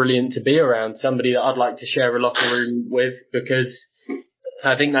brilliant to be around. Somebody that I'd like to share a locker room with, because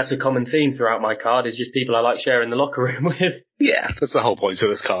I think that's a common theme throughout my card, is just people I like sharing the locker room with. Yeah, that's the whole point of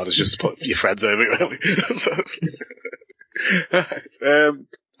this card, is just to put your friends over it, really.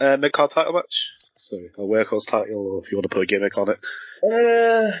 Mid-card title match? So, a workhorse title, or if you want to put a gimmick on it.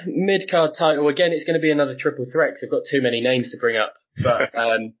 Mid-card title, again, it's going to be another triple threat, 'cause I've got too many names to bring up. But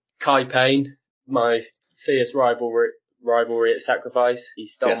Kai Payne, my fierce rivalry at Sacrifice, he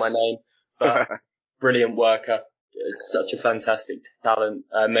stole my name, but brilliant worker. Such a fantastic talent.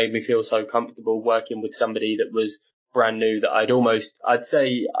 Made me feel so comfortable working with somebody that was brand new, that I'd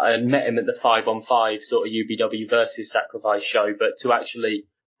say I met him at the 5-on-5 sort of UBW versus Sacrifice show, but to actually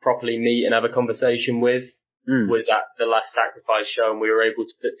properly meet and have a conversation with was at the last Sacrifice show, and we were able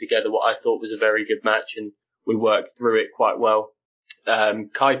to put together what I thought was a very good match, and we worked through it quite well.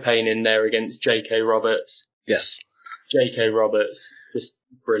 Kai Payne in there against J.K. Roberts. Yes. J.K. Roberts, just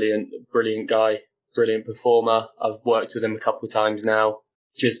brilliant guy. Brilliant performer. I've worked with him a couple of times now.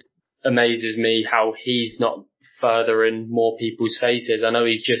 Just amazes me how he's not further in more people's faces. I know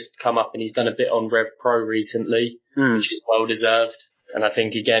he's just come up and he's done a bit on Rev Pro recently, which is well deserved. And I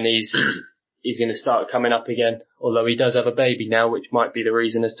think again he's going to start coming up again, although he does have a baby now, which might be the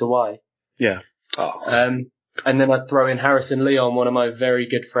reason as to why. Yeah. And then I'd throw in Harrison Leon, one of my very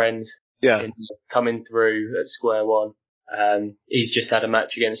good friends. Yeah. Coming through at square one. He's just had a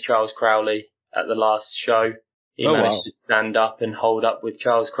match against Charles Crowley at the last show. He managed to stand up and hold up with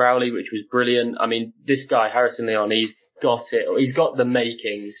Charles Crowley, which was brilliant. I mean, this guy, Harrison Leon, he's got it. He's got the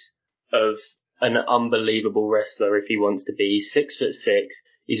makings of an unbelievable wrestler if he wants to be. He's 6'6".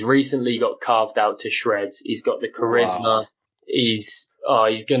 He's recently got carved out to shreds. He's got the charisma. Wow.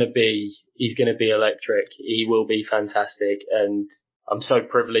 He's gonna be electric. He will be fantastic. And I'm so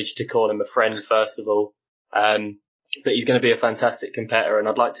privileged to call him a friend, first of all. But he's going to be a fantastic competitor, and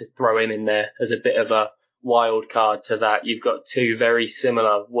I'd like to throw him in there as a bit of a wild card to that. You've got two very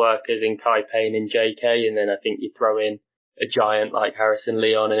similar workers in Kai Payne and JK, and then I think you throw in a giant like Harrison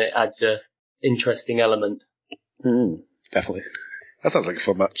Leon, and it adds a interesting element. Definitely. That sounds like a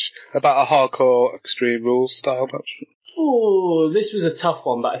fun match. About a hardcore Extreme Rules style match? Oh, this was a tough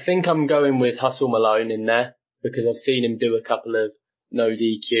one, but I think I'm going with Hustle Malone in there, because I've seen him do a couple of no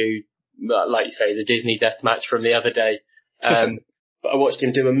DQ, like you say, the Disney death match from the other day. But I watched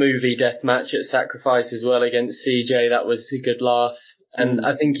him do a movie death match at Sacrifice as well against CJ. That was a good laugh. And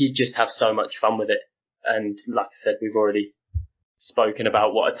I think he'd just have so much fun with it. And like I said, we've already spoken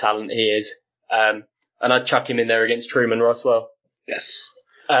about what a talent he is. And I'd chuck him in there against Truman Roswell. Yes.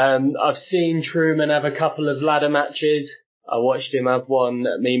 I've seen Truman have a couple of ladder matches. I watched him have one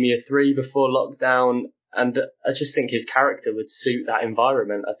at Mimia 3 before lockdown. And I just think his character would suit that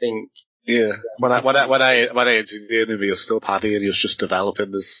environment. I think. Yeah. When I interviewed him, he was still Paddy and he was just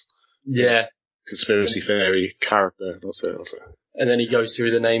developing this. Yeah. Conspiracy theory character. That's it. And then he goes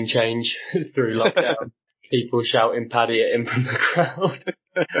through the name change through lockdown. People shouting Paddy at him from the crowd.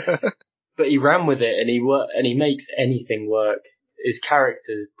 But he ran with it and he makes anything work. His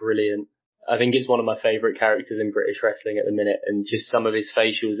character's brilliant. I think it's one of my favourite characters in British wrestling at the minute, and just some of his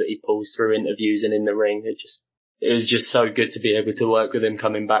facials that he pulls through interviews and in the ring, it was just so good to be able to work with him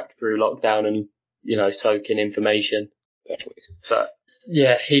coming back through lockdown and, soak in information. Definitely. But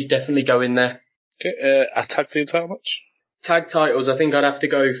yeah, he'd definitely go in there. Okay, a tag team title match? Tag titles, I think I'd have to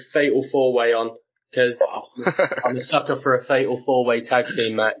go Fatal 4-Way on, because I'm a sucker for a Fatal 4-Way tag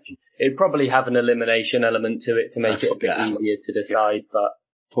team match. It'd probably have an elimination element to it to make it a bit easier to decide, but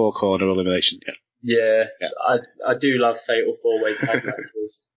 4-corner elimination, yeah. I do love Fatal 4-Way tag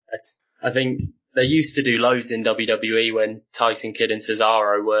matches. I think they used to do loads in WWE when Tyson Kidd and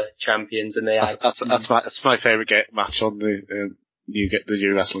Cesaro were champions, and they had. That's my favourite match on the new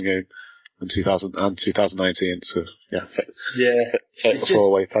wrestling game in 2019. So Fatal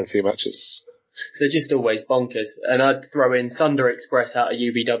 4-Way tag team matches. They're just always bonkers, and I'd throw in Thunder Express out of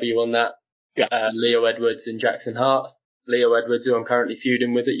UBW on that. Leo Edwards and Jackson Hart. Leo Edwards, who I'm currently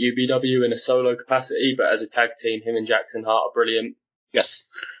feuding with at UBW in a solo capacity, but as a tag team, him and Jackson Hart are brilliant. Yes,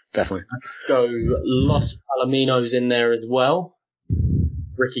 definitely. Go Los Palominos in there as well.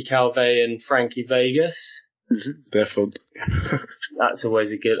 Ricky Calvé and Frankie Vegas. They're fun. That's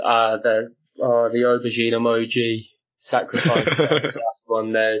always a good. The Aubergine Emoji Sacrifice. The last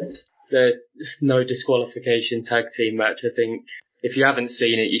one there. The no disqualification tag team match. I think if you haven't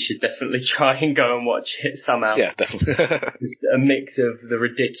seen it, you should definitely try and go and watch it somehow. Yeah, definitely. Just a mix of the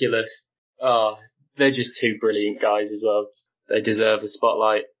ridiculous. They're just two brilliant guys as well. They deserve the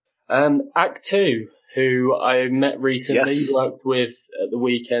spotlight. Act 2, who I met recently, worked with at the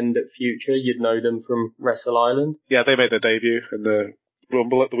weekend at Future. You'd know them from Wrestle Island. Yeah, they made their debut in the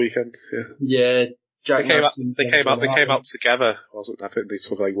Rumble at the weekend. Yeah. Jack they came out together. I think they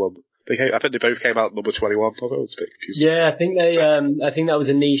took like one. I think they both came out number 21. I thought it was a bit confusing. Yeah, I think I think that was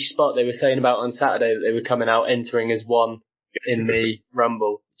a niche spot they were saying about on Saturday, that they were coming out entering as one in the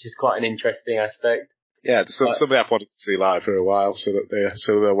Rumble, which is quite an interesting aspect. Yeah, something I've wanted to see live for a while, so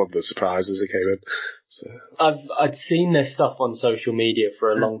they're one of the surprises that came in. So I'd seen their stuff on social media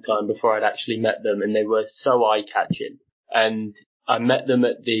for a long time before I'd actually met them, and they were so eye-catching. And I met them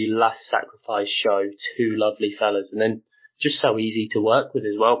at the last Sacrifice show, two lovely fellas, and then just so easy to work with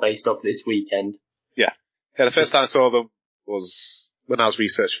as well, based off this weekend. Yeah, the first time I saw them was when I was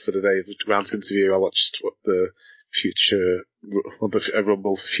researching for the Dave Grant interview. I watched the Future, a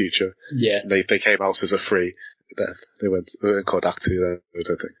Rumble for Future. Yeah. And they came out as a free. Then they went called Act 2 then, I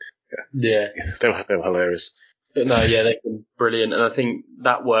think. Yeah. They were hilarious. But no, they've been brilliant, and I think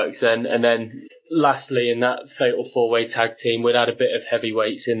that works then. And then lastly, in that Fatal 4-Way tag team, we'd add a bit of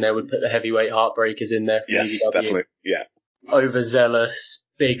heavyweights in there. We'd put the heavyweight Heartbreakers in there for Yes, UBW. definitely, yeah. Overzealous,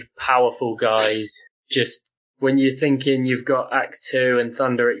 big, powerful guys. Just when you're thinking you've got Act 2 and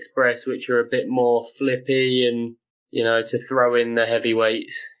Thunder Express, which are a bit more flippy and, you know, to throw in the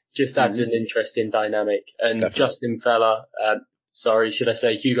heavyweights, just adds an interesting dynamic. And definitely. Justin Feller,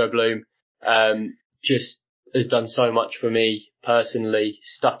 Hugo Bloom, just has done so much for me personally,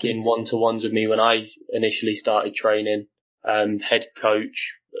 stuck in one-to-ones with me when I initially started training, head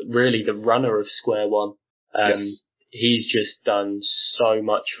coach, really the runner of Square One. Yes. He's just done so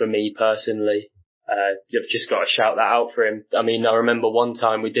much for me personally. You've just got to shout that out for him. I mean, I remember one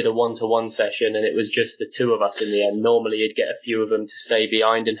time we did a one-to-one session and it was just the two of us in the end. Normally you'd get a few of them to stay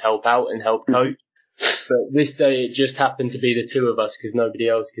behind and help out and help coach. But this day it just happened to be the two of us because nobody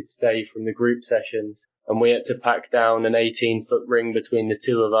else could stay from the group sessions. And we had to pack down an 18-foot ring between the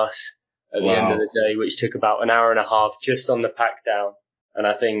two of us at the end of the day, which took about an hour and a half just on the pack down. And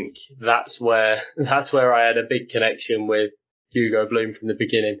I think that's where I had a big connection with Hugo Bloom from the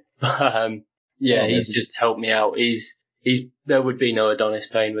beginning. He's just helped me out. There would be no Adonis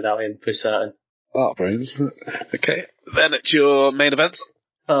Payne without him for certain. Oh, brilliant. Okay. Then it's your main event.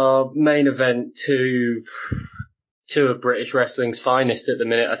 Main event, two of British wrestling's finest at the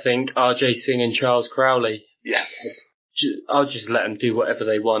minute, I think. RJ Singh and Charles Crowley. Yes. I'll just let them do whatever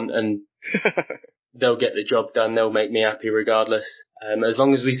they want and they'll get the job done. They'll make me happy regardless. As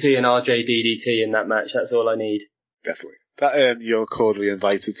long as we see an RJ DDT in that match, that's all I need. Definitely. That you're cordially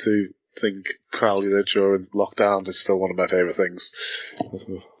invited to. I think Crowley there during lockdown is still one of my favourite things.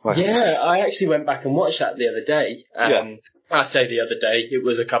 Yeah, I actually went back and watched that the other day. I say the other day, it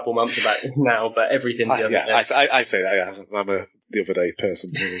was a couple months back now, but everything's the other day. I say that, yeah. I'm a the other day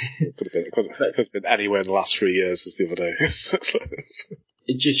person. It could have been anywhere in the last 3 years as the other day.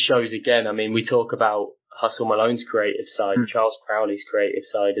 It just shows again, I mean, we talk about Hustle Malone's creative side, Charles Crowley's creative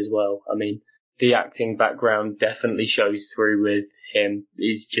side as well. I mean, the acting background definitely shows through with him.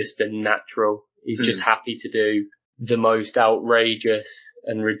 He's just a natural. He's just happy to do the most outrageous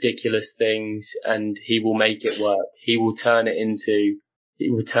and ridiculous things and he will make it work. He will turn it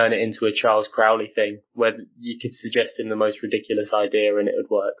into a Charles Crowley thing where you could suggest him the most ridiculous idea and it would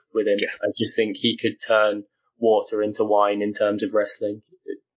work with him. Yeah. I just think he could turn water into wine in terms of wrestling.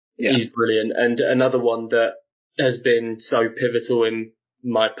 Yeah. He's brilliant. And another one that has been so pivotal in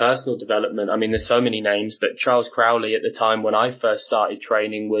my personal development. I mean, there's so many names, but Charles Crowley at the time when I first started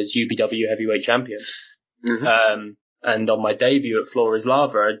training was UBW heavyweight champion. Mm-hmm. And on my debut at Floor is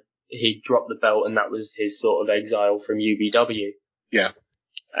Lava, he dropped the belt and that was his sort of exile from UBW. Yeah.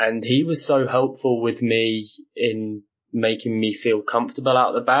 And he was so helpful with me in making me feel comfortable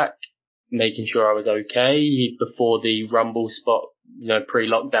out the back, making sure I was okay before the Rumble spot,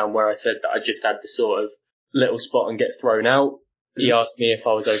 pre-lockdown where I said that I just had the sort of little spot and get thrown out. He asked me if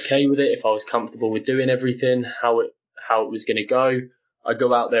I was okay with it, if I was comfortable with doing everything, how it was going to go. I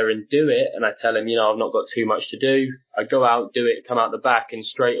go out there and do it, and I tell him, I've not got too much to do. I go out, do it, come out the back, and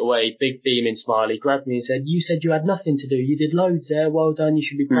straight away, big beaming smile, he grabbed me and said, "You said you had nothing to do. You did loads there. Well done. You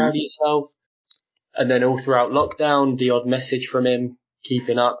should be proud of yourself." And then all throughout lockdown, the odd message from him,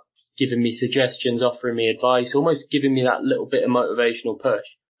 keeping up, giving me suggestions, offering me advice, almost giving me that little bit of motivational push.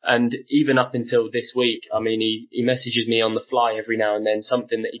 And even up until this week, I mean, he messages me on the fly every now and then,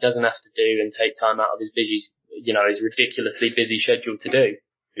 something that he doesn't have to do and take time out of his busy, his ridiculously busy schedule to do.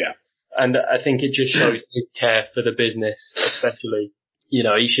 Yeah. And I think it just shows his care for the business, especially.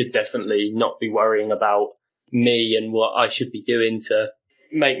 He should definitely not be worrying about me and what I should be doing to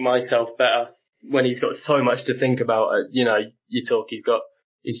make myself better when he's got so much to think about.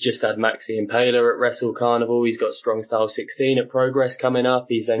 He's just had Maxi Impaler at Wrestle Carnival. He's got Strong Style 16 at Progress coming up.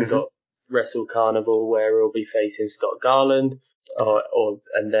 He's then got Wrestle Carnival where he'll be facing Scott Garland.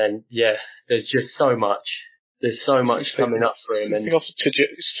 And then, there's just so much. There's so much coming up for him.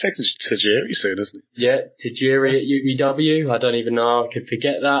 He's facing Tajiri soon, isn't he? Yeah, Tajiri at UBW. I don't even know how I could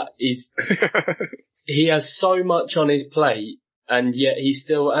forget that. He has so much on his plate, and yet he's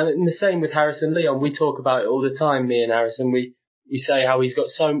still, and the same with Harrison Leon. We talk about it all the time, me and Harrison. We say how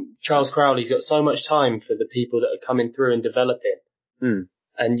Charles Crowley's got so much time for the people that are coming through and developing.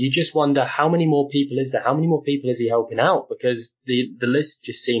 And you just wonder how many more people is there? How many more people is he helping out? Because the list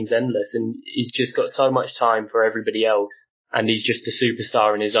just seems endless and he's just got so much time for everybody else. And he's just a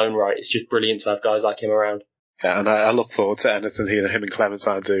superstar in his own right. It's just brilliant to have guys like him around. Yeah, and I look forward to anything him and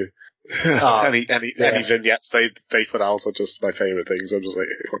Clementine do. Any vignettes they put out are just my favourite things. I'm just like...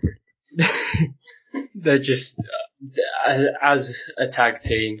 They're just... as a tag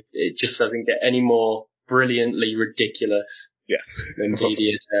team, it just doesn't get any more brilliantly ridiculous than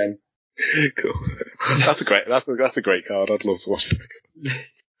DDSM. Cool. That's a great card. I'd love to watch it.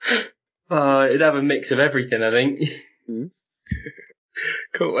 It'd have a mix of everything, I think.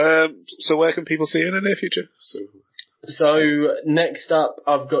 Cool. So where can people see you in the near future? So next up,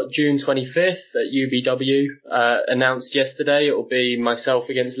 I've got June 25th at UBW. Announced yesterday, it will be myself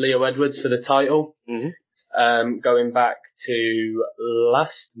against Leo Edwards for the title. Mm-hmm. Going back to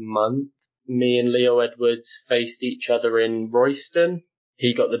last month, me and Leo Edwards faced each other in Royston.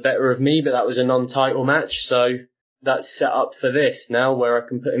 He got the better of me, but that was a non-title match. So that's set up for this now, where I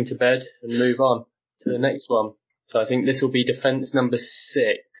can put him to bed and move on to the next one. So I think this will be defence number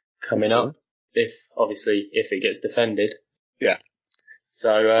 6 coming up, if it gets defended. Yeah.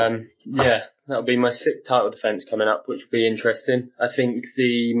 So, that'll be my 6th title defence coming up, which will be interesting. I think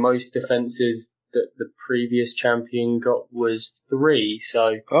the most defences that the previous champion got was 3,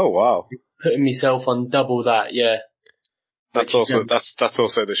 so. Oh, wow. Putting myself on double that, yeah. That's also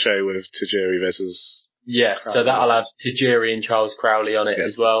the show with Tajiri versus. Yeah, Crowley, so that'll have Tajiri and Charles Crowley on it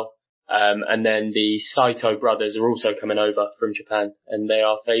as well. And then the Saito brothers are also coming over from Japan, and they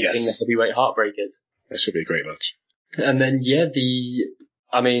are facing the heavyweight Heartbreakers. That should be a great match. And then,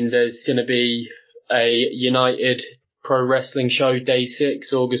 there's going to be a United Pro Wrestling show, Day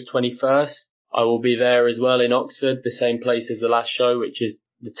 6, August 21st. I will be there as well in Oxford, the same place as the last show, which is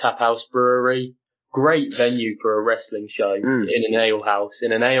the Tap House Brewery. Great venue for a wrestling show in an ale house.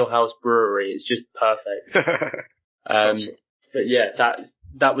 In an ale house brewery, it's just perfect. But yeah,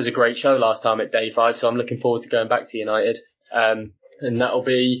 that was a great show last time at Day 5, so I'm looking forward to going back to United. And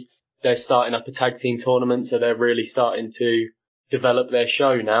they're starting up a tag team tournament, so they're really starting to develop their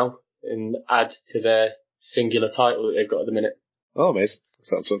show now and add to their singular title that they've got at the minute. Oh, amazing.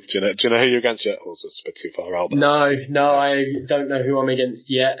 Sounds fun. Do you know who you're against yet? Or is it a bit too far out? No, I don't know who I'm against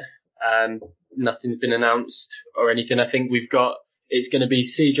yet. Nothing's been announced or anything. I think it's going to be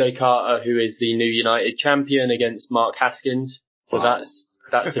CJ Carter, who is the new United champion, against Mark Haskins. So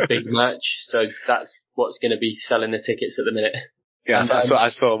that's a big match. So that's what's going to be selling the tickets at the minute. Yeah, I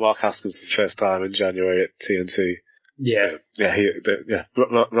saw Mark Haskins for the first time in January at TNT. Yeah.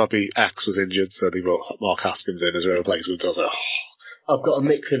 Robbie X was injured, so they brought Mark Haskins in as a replacement. I was like, I've got a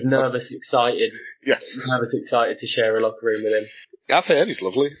mix of nervous, excited. Yes. Nervous, excited to share a locker room with him. I've heard he's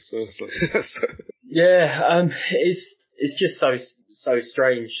lovely. So. Yeah, it's just so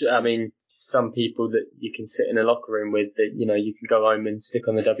strange. I mean, some people that you can sit in a locker room with that, you can go home and stick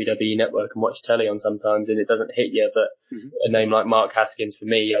on the WWE network and watch telly on sometimes and it doesn't hit you. But a name like Mark Haskins, for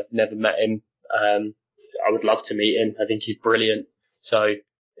me, I've never met him. I would love to meet him. I think he's brilliant. So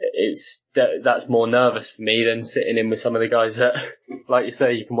that's more nervous for me than sitting in with some of the guys that, like you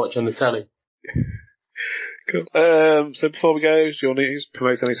say, you can watch on the telly. Cool. So before we go, do you want to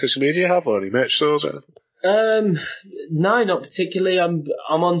promote any social media you have or any merch stores or anything? No, not particularly. I'm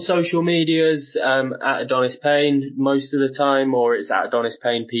on social medias, at Adonis Payne most of the time, or it's at Adonis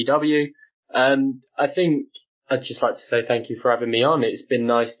Payne PW. I think I'd just like to say thank you for having me on. It's been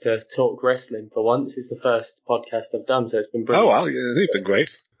nice to talk wrestling for once. It's the first podcast I've done, so it's been brilliant. Oh wow, you've been great.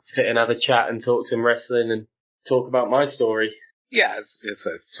 Sit and have a chat and talk some wrestling and talk about my story. Yeah,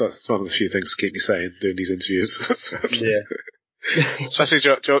 it's one of the few things to keep me sane doing these interviews. Yeah. Especially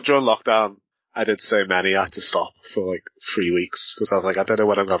during lockdown. I did so many, I had to stop for like 3 weeks because I was like, I don't know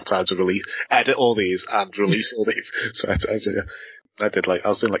when I'm going to have time to edit all these and release all these. So I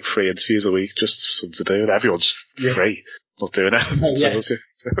was doing like 3 interviews a week, just something to do, and everyone's free, not doing it.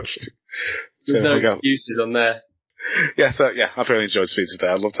 There's no excuses on there. Yeah, I've really enjoyed speaking today.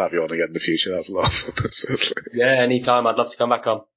 I'd love to have you on again in the future. That's a lot of fun. Yeah, anytime. I'd love to come back on.